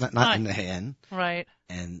hand. It's not in the hand. Right.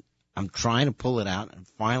 And I'm trying to pull it out, and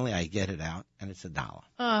finally I get it out, and it's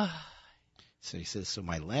 $1. So he says, so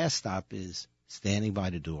my last stop is standing by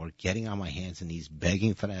the door, getting on my hands and knees,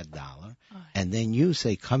 begging for that $1. And then you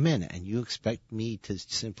say, come in, and you expect me to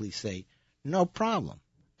simply say, no problem.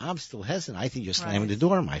 I'm still hesitant. I think you're slamming the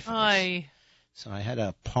door in my face. So I had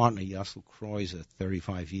a partner, Yassel Kreuzer,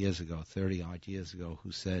 30-odd years ago,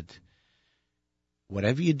 who said,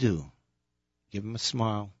 whatever you do, give him a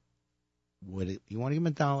smile. You want to give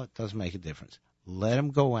him $1, it doesn't make a difference. Let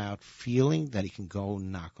him go out feeling that he can go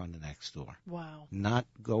knock on the next door. Wow. Not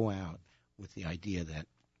go out with the idea that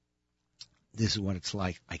this is what it's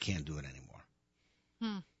like, I can't do it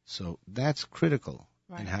anymore. So that's critical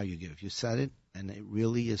in how you give. You said it, and it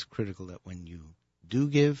really is critical that when you do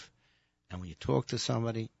give and when you talk to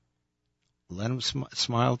somebody, let them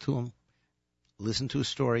smile to them, listen to a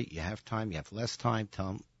story. You have time, you have less time, tell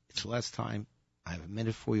them it's less time. I have a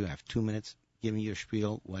minute for you, I have 2 minutes, give me your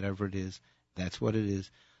spiel, whatever it is. That's what it is.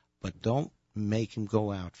 But don't make him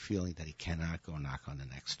go out feeling that he cannot go knock on the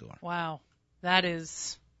next door. Wow.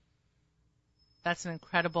 That's an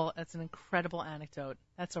incredible anecdote.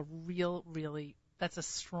 That's that's a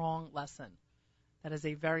strong lesson. That is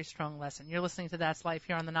a very strong lesson. You're listening to That's Life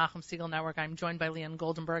here on the Nachum Segal Network. I'm joined by Leon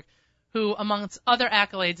Goldenberg, who, amongst other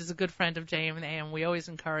accolades, is a good friend of JM&A, and we always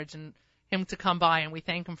encourage him to come by, and we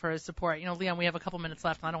thank him for his support. Leon, we have a couple minutes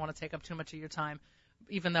left, and I don't want to take up too much of your time,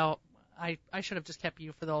 even though I should have just kept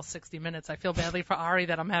you for the whole 60 minutes. I feel badly for Ari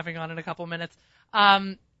that I'm having on in a couple minutes.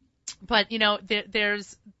 But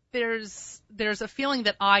there's a feeling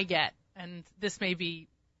that I get, and this may be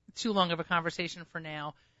too long of a conversation for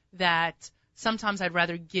now, that sometimes I'd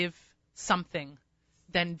rather give something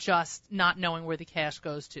than just not knowing where the cash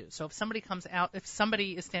goes to. So if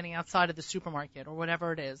somebody is standing outside of the supermarket or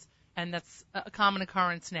whatever it is, and that's a common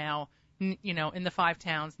occurrence now, in the 5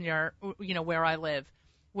 towns near, where I live,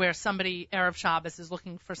 where somebody, Erev Shabbos, is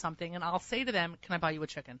looking for something, and I'll say to them, can I buy you a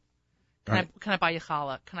chicken? Can I buy you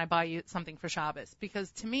challah? Can I buy you something for Shabbos?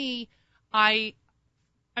 Because to me, I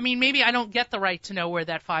mean, maybe I don't get the right to know where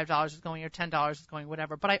that $5 is going or $10 is going,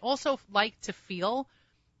 whatever, but I also like to feel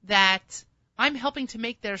that I'm helping to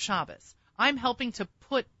make their Shabbos. I'm helping to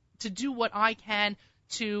do what I can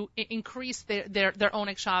to increase their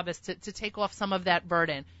Onik Shabbos, to take off some of that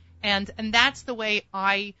burden. And that's the way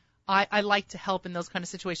I like to help in those kind of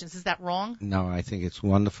situations. Is that wrong? No, I think it's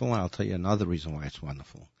wonderful. I'll tell you another reason why it's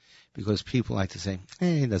wonderful. Because people like to say,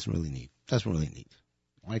 he doesn't really need.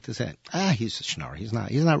 I like to say, he's a schnorrer. He's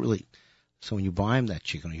not really. So when you buy him that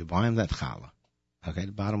chicken or you buy him that challah, okay,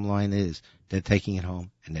 the bottom line is they're taking it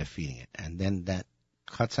home and they're feeding it. And then that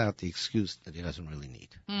cuts out the excuse that he doesn't really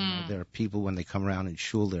need. There are people when they come around in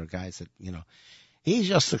shul, there are guys that, he's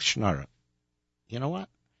just a schnorrer. You know what?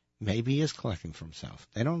 maybe he is collecting for himself.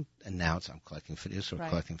 They don't announce, I'm collecting for this or Right.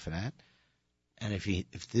 collecting for that. And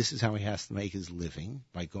if this is how he has to make his living,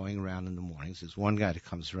 by going around in the mornings, there's one guy that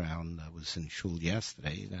comes around that was in shul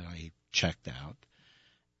yesterday that I checked out,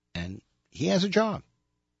 and he has a job,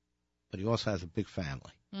 but he also has a big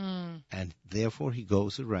family. And therefore he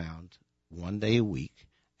goes around one day a week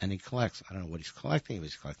and he collects. I don't know what he's collecting. If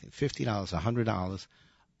he's collecting $50, $100,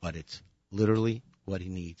 but it's literally what he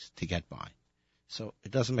needs to get by. So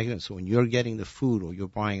it doesn't make sense. So when you're getting the food or you're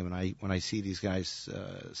buying them, when I see these guys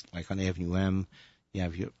like on Avenue M, you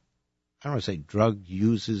have your, I don't want to say drug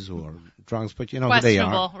users or drugs, but you know who they are.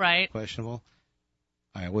 Questionable, right? Questionable.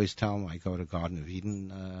 I always tell them I go to Garden of Eden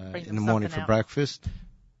Bring in them the morning something for out. breakfast.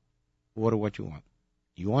 Order what you want.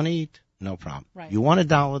 You want to eat? No problem. Right. You want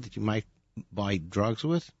 $1 that you might buy drugs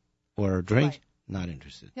with or a drink? Right. Not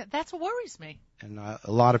interested. Yeah, that's what worries me. And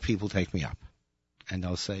a lot of people take me up, and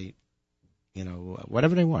they'll say, you know,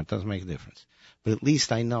 whatever they want, doesn't make a difference. But at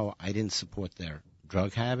least I know I didn't support their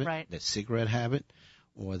drug habit, Right. their cigarette habit,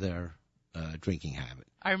 or their drinking habit.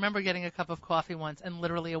 I remember getting a cup of coffee once, and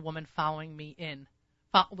literally a woman following me in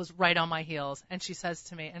was right on my heels, and she says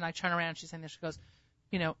to me, and I turn around, she's saying this, she goes,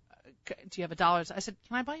 you know, do you have $1? I said,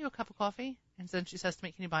 can I buy you a cup of coffee? And then she says to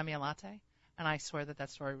me, can you buy me a latte? And I swear that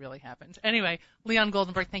story really happened. Anyway, Leon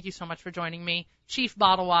Goldenberg, thank you so much for joining me. Chief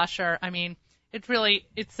bottle washer. I mean,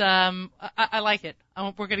 I like it.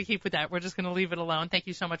 We're going to keep with that. We're just going to leave it alone. Thank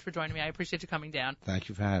you so much for joining me. I appreciate you coming down. Thank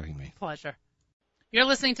you for having me. Pleasure. You're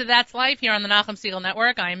listening to That's Life here on the Nachum Segal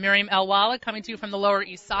Network. I am Miriam El Wallach, coming to you from the Lower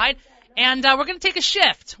East Side. And we're going to take a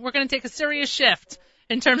shift. We're going to take a serious shift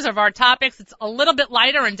in terms of our topics. It's a little bit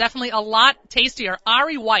lighter and definitely a lot tastier.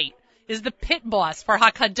 Ari White is the pit boss for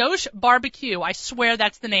Hakadosh Barbecue. I swear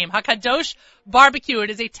that's the name. Hakadosh Barbecue. It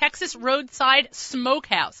is a Texas roadside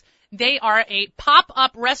smokehouse. They are a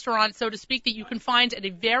pop-up restaurant, so to speak, that you can find at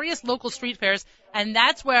various local street fairs, and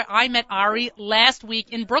that's where I met Ari last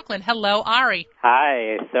week in Brooklyn. Hello, Ari.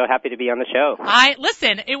 Hi, so happy to be on the show.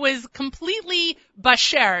 Listen, it was completely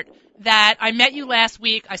bashert that I met you last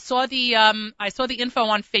week. I saw the info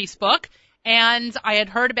on Facebook, and I had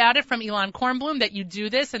heard about it from Elon Kornblum that you do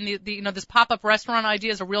this, and this pop-up restaurant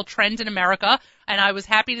idea is a real trend in America. And I was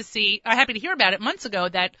happy to hear about it months ago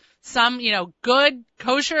that some, good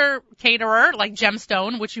kosher caterer like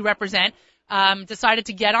Gemstone, which you represent, decided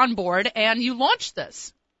to get on board, and you launched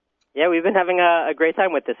this. Yeah, we've been having a great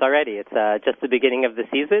time with this already. It's just the beginning of the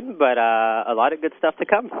season, but a lot of good stuff to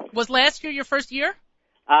come. Was last year your first year?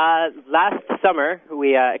 Last summer,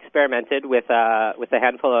 we experimented with a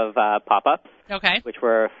handful of pop-ups, Okay. which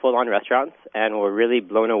were full-on restaurants, and were really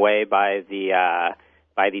blown away by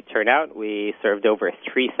the turnout. We served over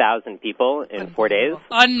 3,000 people in 4 days.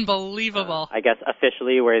 Unbelievable. I guess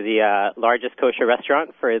officially we're the largest kosher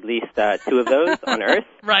restaurant for at least 2 of those on Earth.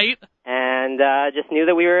 Right. And just knew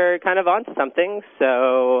that we were kind of onto something,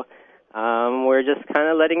 so we're just kind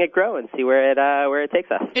of letting it grow and see where it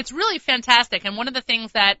takes us. It's really fantastic, and one of the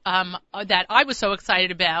things that I was so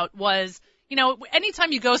excited about was,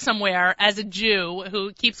 anytime you go somewhere as a Jew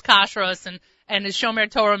who keeps kashrus and is shomer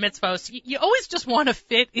Torah mitzvos, you always just want to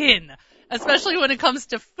fit in, especially when it comes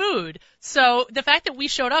to food. So the fact that we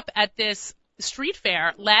showed up at this street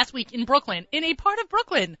fair last week in Brooklyn, in a part of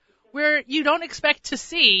Brooklyn where you don't expect to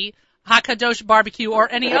see Hakadosh Barbecue or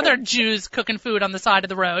any other Jews cooking food on the side of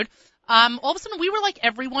the road, all of a sudden we were like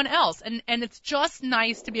everyone else, and it's just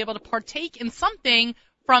nice to be able to partake in something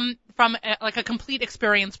from a complete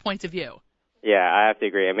experience point of view. Yeah, I have to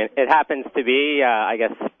agree. I mean, it happens to be, I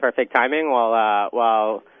guess, perfect timing.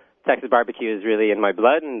 While Texas barbecue is really in my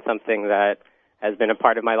blood and something that has been a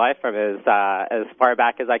part of my life from as far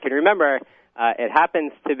back as I can remember. It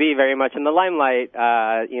happens to be very much in the limelight,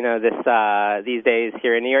 these days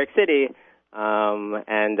here in New York City. So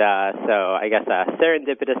I guess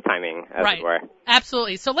serendipitous timing, as it were.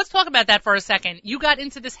 Absolutely. So let's talk about that for a second. You got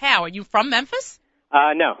into this how? Are you from Memphis?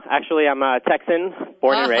 No, actually I'm a Texan,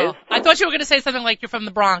 born and raised. I thought you were going to say something like you're from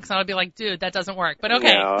the Bronx, and I'd be like, dude, that doesn't work. But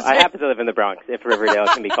okay. No, I happen to live in the Bronx, if Riverdale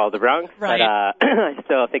can be called the Bronx. Right. But I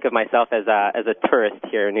still think of myself as a tourist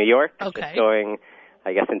here in New York. Okay. Just going,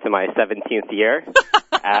 I guess, into my 17th year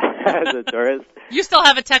as a tourist. You still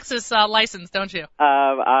have a Texas license, don't you?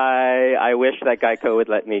 I wish that Geico would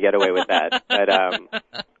let me get away with that, but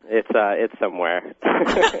it's somewhere.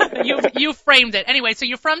 You framed it. Anyway, so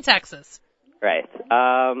you're from Texas. Right.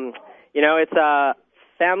 It's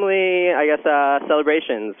family, I guess,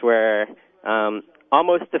 celebrations were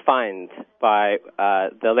almost defined by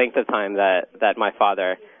the length of time that my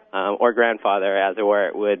father or grandfather, as it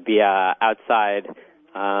were, would be outside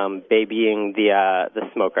babying the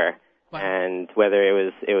smoker. Wow. And whether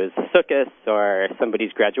it was Sukkot or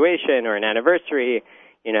somebody's graduation or an anniversary,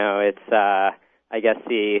 it's I guess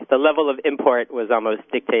the level of import was almost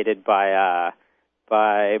dictated by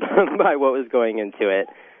by what was going into it.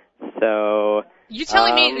 So you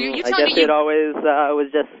telling me I guess it always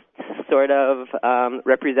was just sort of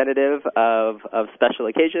representative of special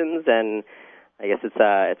occasions, and I guess it's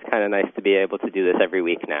kind of nice to be able to do this every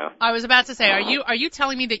week now. I was about to say, are you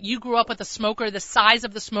telling me that you grew up with a smoker the size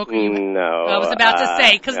of the smoker you had? No. I was about to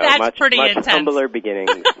say, because that's pretty much intense. humbler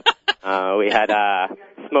beginnings. We had a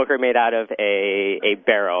smoker made out of a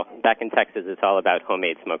barrel. Back in Texas, it's all about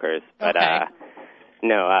homemade smokers. But okay.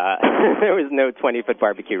 No, there was no 20-foot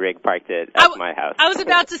barbecue rig parked at my house. I was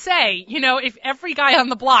about to say, if every guy on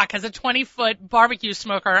the block has a 20-foot barbecue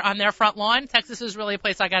smoker on their front lawn, Texas is really a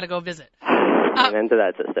place I got to go visit. Amen to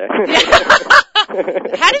that, sister.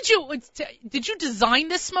 How did you design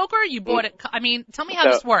this smoker? You bought it. I mean, tell me how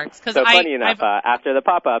this works. Funny enough, after the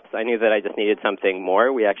pop-ups, I knew that I just needed something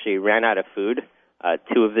more. We actually ran out of food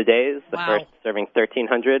 2 of the days. The first serving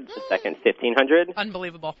 1,300, the second 1,500.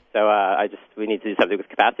 Unbelievable. So we need to do something with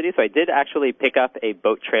capacity. So I did actually pick up a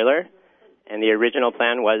boat trailer, and the original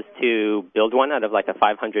plan was to build one out of like a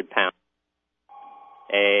 500-pound.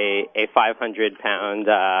 A 500-pound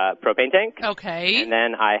propane tank. Okay. And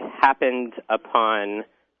then I happened upon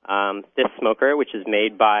this smoker, which is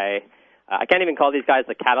made by, I can't even call these guys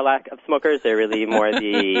the Cadillac of smokers. They're really more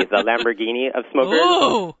the Lamborghini of smokers.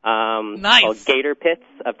 Ooh, nice. Called Gator Pits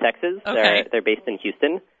of Texas. Okay. They're based in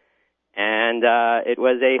Houston. And it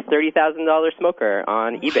was a $30,000 smoker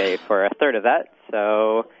on eBay for a third of that.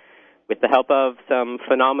 So with the help of some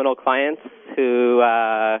phenomenal clients who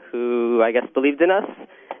I guess believed in us,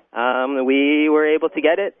 we were able to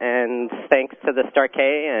get it, and thanks to the Star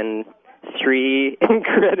K and 3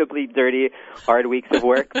 incredibly dirty, hard weeks of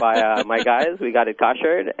work by my guys, we got it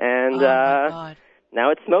koshered, and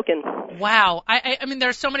now it's smoking. Wow. I mean, there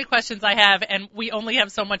are so many questions I have, and we only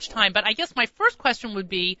have so much time, but I guess my first question would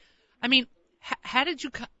be, I mean, how did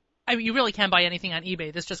you... I mean, you really can buy anything on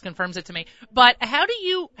eBay. This just confirms it to me. But how do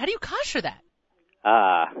you kosher that?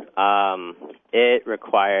 It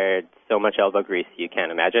required so much elbow grease you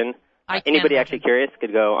can't imagine. Anybody actually curious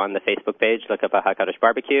could go on the Facebook page, look up a HaKadosh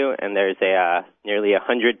Barbecue, and there's nearly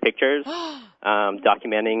 100 pictures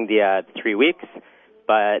documenting the 3 weeks.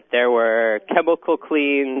 But there were chemical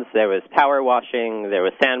cleans, there was power washing, there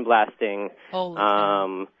was sandblasting.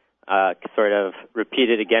 Sort of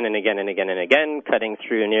repeated again and again and again and again, cutting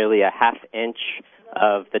through nearly a ½ inch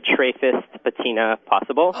of the trafest patina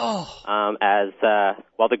possible.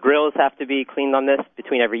 While the grills have to be cleaned on this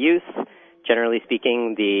between every use, generally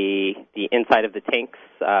speaking, the inside of the tanks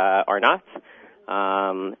are not.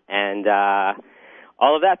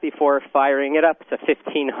 All of that before firing it up to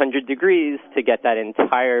 1,500 degrees to get that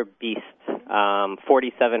entire beast,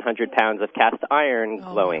 4,700 pounds of cast iron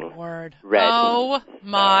glowing red. Oh,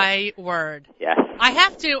 my word. Yes. I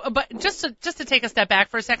have to, but just to take a step back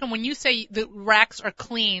for a second, when you say the racks are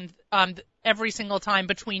cleaned every single time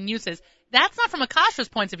between uses, that's not from a kashrus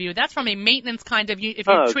point of view. That's from a maintenance kind of view.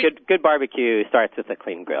 Good barbecue starts with a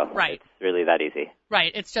clean grill. Right. It's really that easy.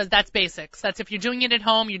 Right. It's just, that's basics. That's if you're doing it at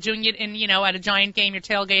home, you're doing it in, at a giant game, you're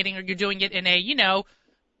tailgating, or you're doing it in a,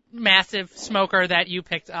 massive smoker that you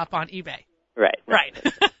picked up on eBay. Right. Right.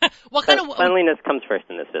 What kind of cleanliness comes first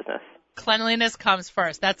in this business? Cleanliness comes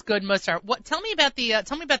first. That's good, Musar. Tell me about the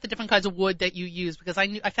different kinds of wood that you use, because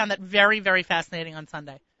I found that very, very fascinating on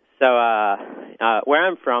Sunday. So, where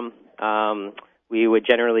I'm from, we would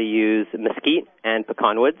generally use mesquite and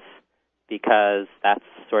pecan woods because that's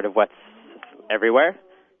sort of what's everywhere.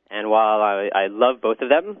 And while I love both of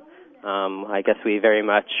them, I guess we very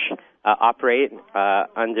much operate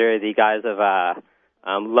under the guise of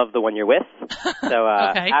love the one you're with. So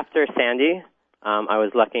After Sandy, I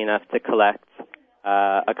was lucky enough to collect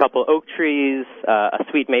a couple oak trees, a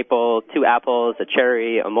sweet maple, 2 apples, a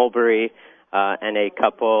cherry, a mulberry, and a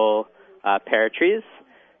couple pear trees.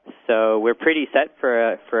 So we're pretty set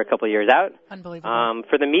for a couple years out. Unbelievable.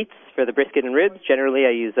 For the meats, for the brisket and ribs, generally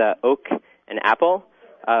I use oak and apple.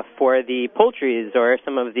 For the poultries or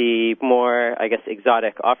some of the more, I guess,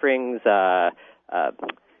 exotic offerings,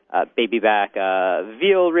 baby back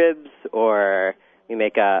veal ribs, or we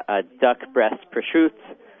make a duck breast prosciutto.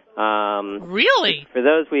 Really? For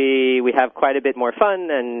those, we have quite a bit more fun,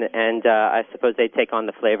 and I suppose they take on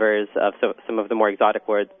the flavors of some of the more exotic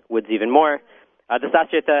woods even more. This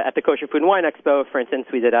last year at the Kosher Food and Wine Expo, for instance,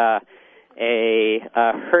 we did a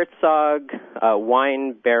Herzog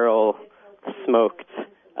wine barrel smoked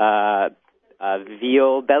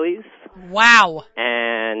veal bellies. Wow.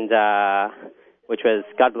 And which was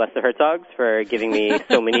God bless the Herzogs for giving me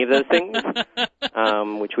so many of those things,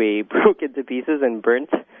 which we broke into pieces and burnt.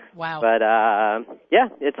 Wow. But yeah,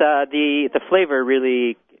 it's the flavor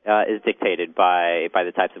really is dictated by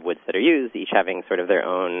the types of woods that are used, each having sort of their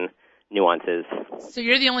own nuances. So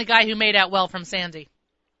you're the only guy who made out well from Sandy.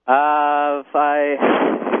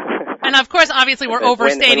 And of course, obviously, we're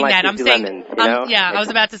overstating that. I'm saying, lemons, you know? I was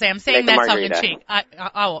about to say, I'm saying that tongue in margarita. cheek.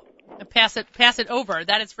 I'll pass it over.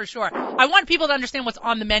 That is for sure. I want people to understand what's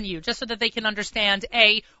on the menu, just so that they can understand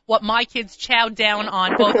what my kids chowed down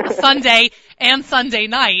on both Sunday and Sunday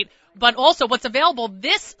night, but also what's available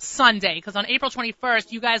this Sunday. Because on April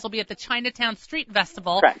 21st, you guys will be at the Chinatown Street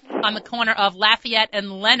Festival. Correct. On the corner of Lafayette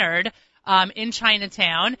and Leonard in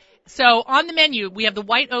Chinatown. So on the menu, we have the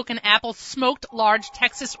white oak and apple smoked large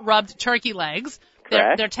Texas rubbed turkey legs.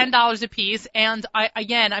 They're $10 a piece. And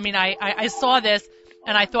I saw this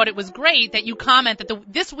and I thought it was great that you comment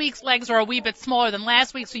that this week's legs are a wee bit smaller than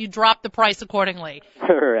last week, so you dropped the price accordingly.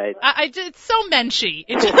 Right. It's so menschy.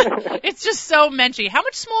 It's just so menschy. How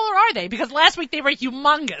much smaller are they? Because last week they were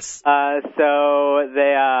humongous. So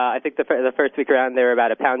they, I think the first week around they were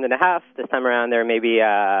about 1.5 pounds. This time around they're maybe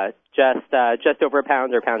just over a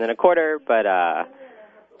pound or 1.25 pounds, but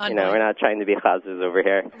we're not trying to be chazers over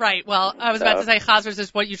here. Right. Well, I was about to say chazers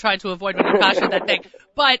is what you tried to avoid when you kashered that thing.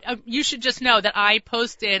 But you should just know that I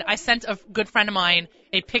sent a good friend of mine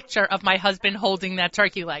a picture of my husband holding that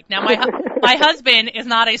turkey leg. Now, my husband is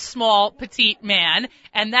not a small, petite man,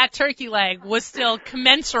 and that turkey leg was still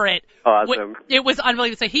commensurate. Awesome. It was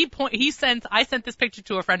unbelievable. So I sent this picture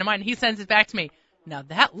to a friend of mine, and he sends it back to me. Now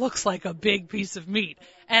that looks like a big piece of meat.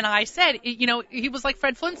 And I said, he was like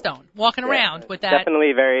Fred Flintstone walking around with that.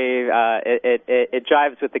 Definitely very, it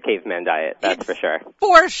jives with the caveman diet, that's for sure.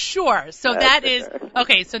 For sure. So Sure.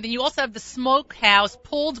 Okay, so then you also have the Smokehouse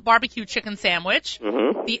pulled barbecue chicken sandwich,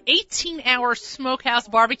 Mm-hmm. the 18-hour Smokehouse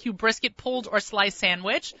barbecue brisket pulled or sliced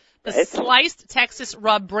sandwich, the Right. sliced Texas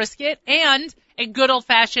rub brisket, and a good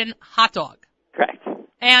old-fashioned hot dog. Correct.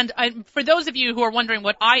 And for those of you who are wondering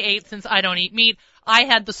what I ate, since I don't eat meat, I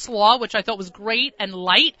had the slaw, which I thought was great and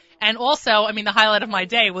light, and also, the highlight of my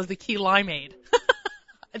day was the key limeade.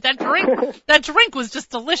 That drink was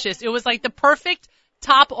just delicious. It was like the perfect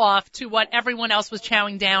top off to what everyone else was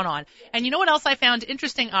chowing down on. And you know what else I found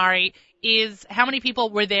interesting, Ari, is how many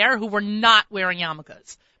people were there who were not wearing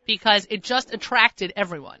yarmulkes, because it just attracted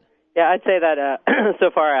everyone. Yeah, I'd say that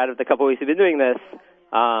so far out of the couple weeks we've been doing this,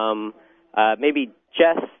 maybe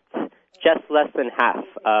just less than half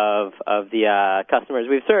of the customers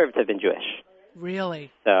we've served have been Jewish.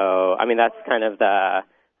 Really? So, that's kind of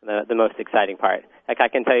the most exciting part. Like, I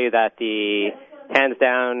can tell you that the hands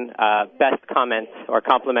down best comment or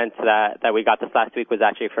compliment that we got this last week was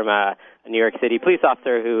actually from a New York City police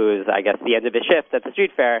officer who's, I guess, the end of his shift at the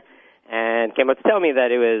street fair, and came up to tell me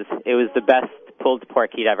that it was the best pulled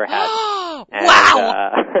pork he'd ever had. And,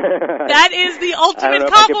 wow! That is the ultimate I don't know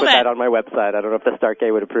if compliment. I can put that on my website. I don't know if the Starkey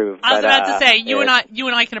would approve. I was about to say, you and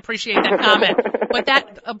I can appreciate that comment. But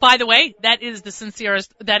that, by the way, that is the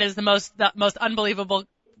sincerest, that is the most unbelievable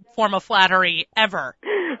form of flattery ever.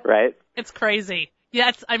 Right? It's crazy.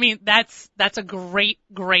 Yeah, that's a great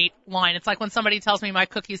line. It's like when somebody tells me my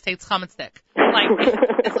cookies taste chametz stick.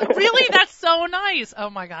 It's like, really? That's so nice. Oh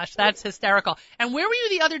my gosh, that's hysterical. And where were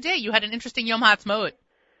you the other day? You had an interesting Yom HaAtzmaut.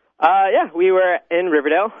 Yeah, we were in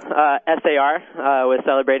Riverdale. SAR was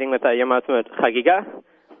celebrating with Yom HaAtzmaut Chagiga.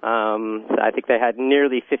 I think they had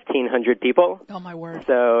nearly 1,500 people. Oh my word!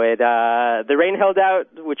 So the rain held out,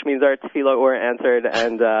 which means our tefillah were answered,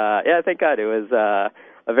 and thank God it was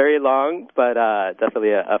a very long, but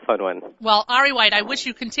definitely a fun one. Well, Ari White, I wish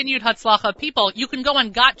you continued Hatzlacha. People, you can go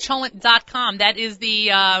on gotcholent.com. That is the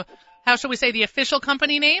how shall we say the official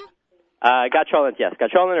company name? Gotcholent, yes.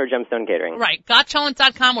 Gotcholent or Gemstone Catering. Right.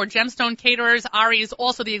 Gotcholent.com or Gemstone Caterers. Ari is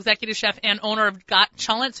also the executive chef and owner of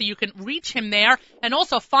Gotcholent, so you can reach him there. And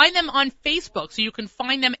also find them on Facebook, so you can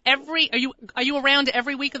find them are you around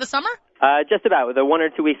every week of the summer? Just about. With the 1 or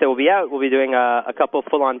 2 weeks that we'll be out, we'll be doing a couple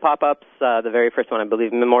full-on pop-ups. The very first one, I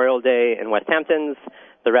believe, Memorial Day in West Hamptons.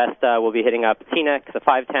 The rest will be hitting up Teaneck, the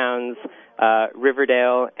Five Towns,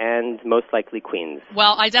 Riverdale, and most likely Queens.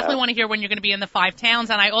 Well, I definitely want to hear when you're going to be in the Five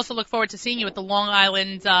Towns, and I also look forward to seeing you at the Long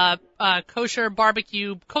Island Kosher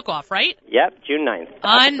Barbecue Cook-Off, right? Yep, June 9th.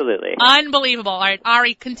 Absolutely. Unbelievable. All right,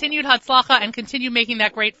 Ari, continued Hatzlacha and continue making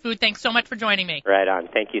that great food. Thanks so much for joining me. Right on.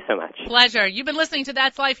 Thank you so much. Pleasure. You've been listening to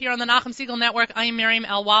That's Life here on the Nachum Segal Network. I am Miriam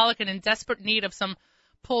L. Wallach and in desperate need of some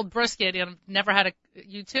pulled brisket. I've never had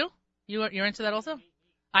you too? You're into that also?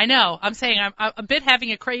 I know. I'm saying I'm a bit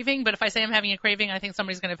having a craving, but if I say I'm having a craving, I think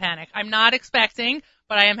somebody's going to panic. I'm not expecting,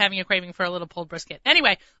 but I am having a craving for a little pulled brisket.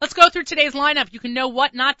 Anyway, let's go through today's lineup. You can know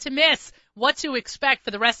what not to miss, what to expect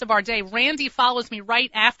for the rest of our day. Randy follows me right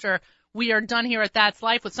after we are done here at That's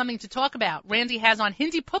Life with something to talk about. Randy has on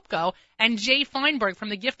Hindi Pupko and Jay Feinberg from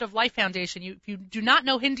the Gift of Life Foundation. If you do not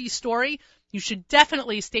know Hindi's story, you should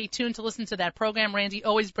definitely stay tuned to listen to that program. Randy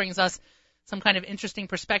always brings us some kind of interesting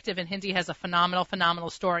perspective, and Hindi has a phenomenal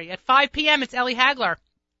story. At 5 p.m., it's Ellie Hagler.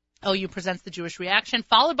 OU presents the Jewish Reaction,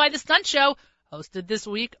 followed by The Stunt Show, hosted this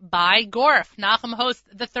week by Gorf. Nachum hosts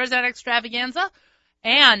the Thursday Night Extravaganza,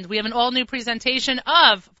 and we have an all-new presentation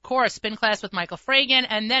of course, Spin Class with Michael Fragan,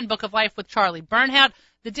 and then Book of Life with Charlie Bernhout.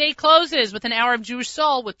 The day closes with an hour of Jewish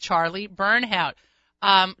Soul with Charlie Bernhout.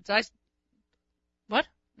 What?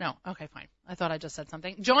 No. Okay, fine. I thought I just said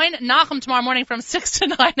something. Join Nachum tomorrow morning from 6 to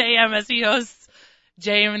 9 a.m. as he hosts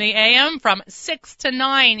JM in the AM from 6 to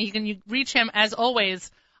 9. You can reach him, as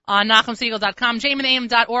always, on NachumSiegel.com,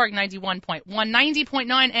 jmintheam.org, 91.1,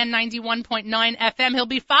 90.9, and 91.9 FM. He'll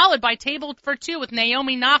be followed by Table for Two with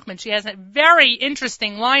Naomi Nachman. She has a very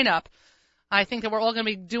interesting lineup. I think that we're all going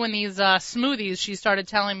to be doing these smoothies. She started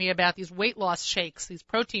telling me about these weight loss shakes, these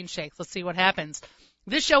protein shakes. Let's see what happens.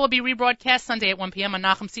 This show will be rebroadcast Sunday at 1 p.m. on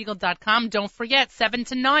NachumSiegel.com. Don't forget, 7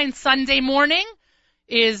 to 9 Sunday morning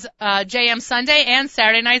is JM Sunday and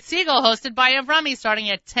Saturday Night Siegel, hosted by Avrami, starting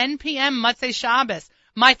at 10 p.m. Motzei Shabbos.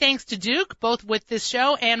 My thanks to Duke, both with this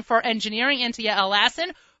show and for engineering, and to Yael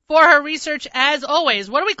Lassin for her research, as always.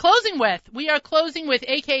 What are we closing with? We are closing with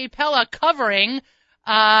A.K.A. Pella covering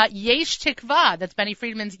Yesh Tikva. That's Benny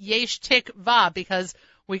Friedman's Yesh Tikva, because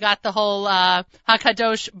we got the whole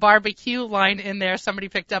Hakadosh barbecue line in there. Somebody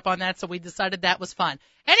picked up on that, so we decided that was fun.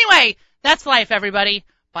 Anyway, that's life, everybody.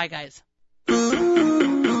 Bye, guys.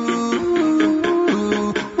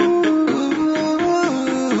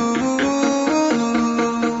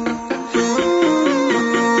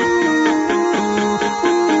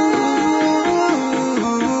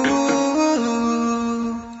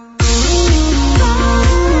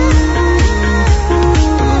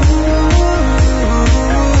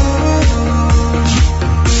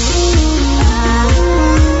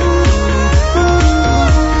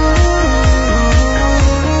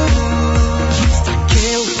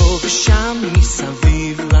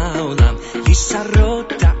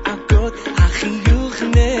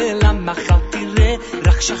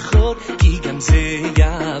 שחור כי גם זה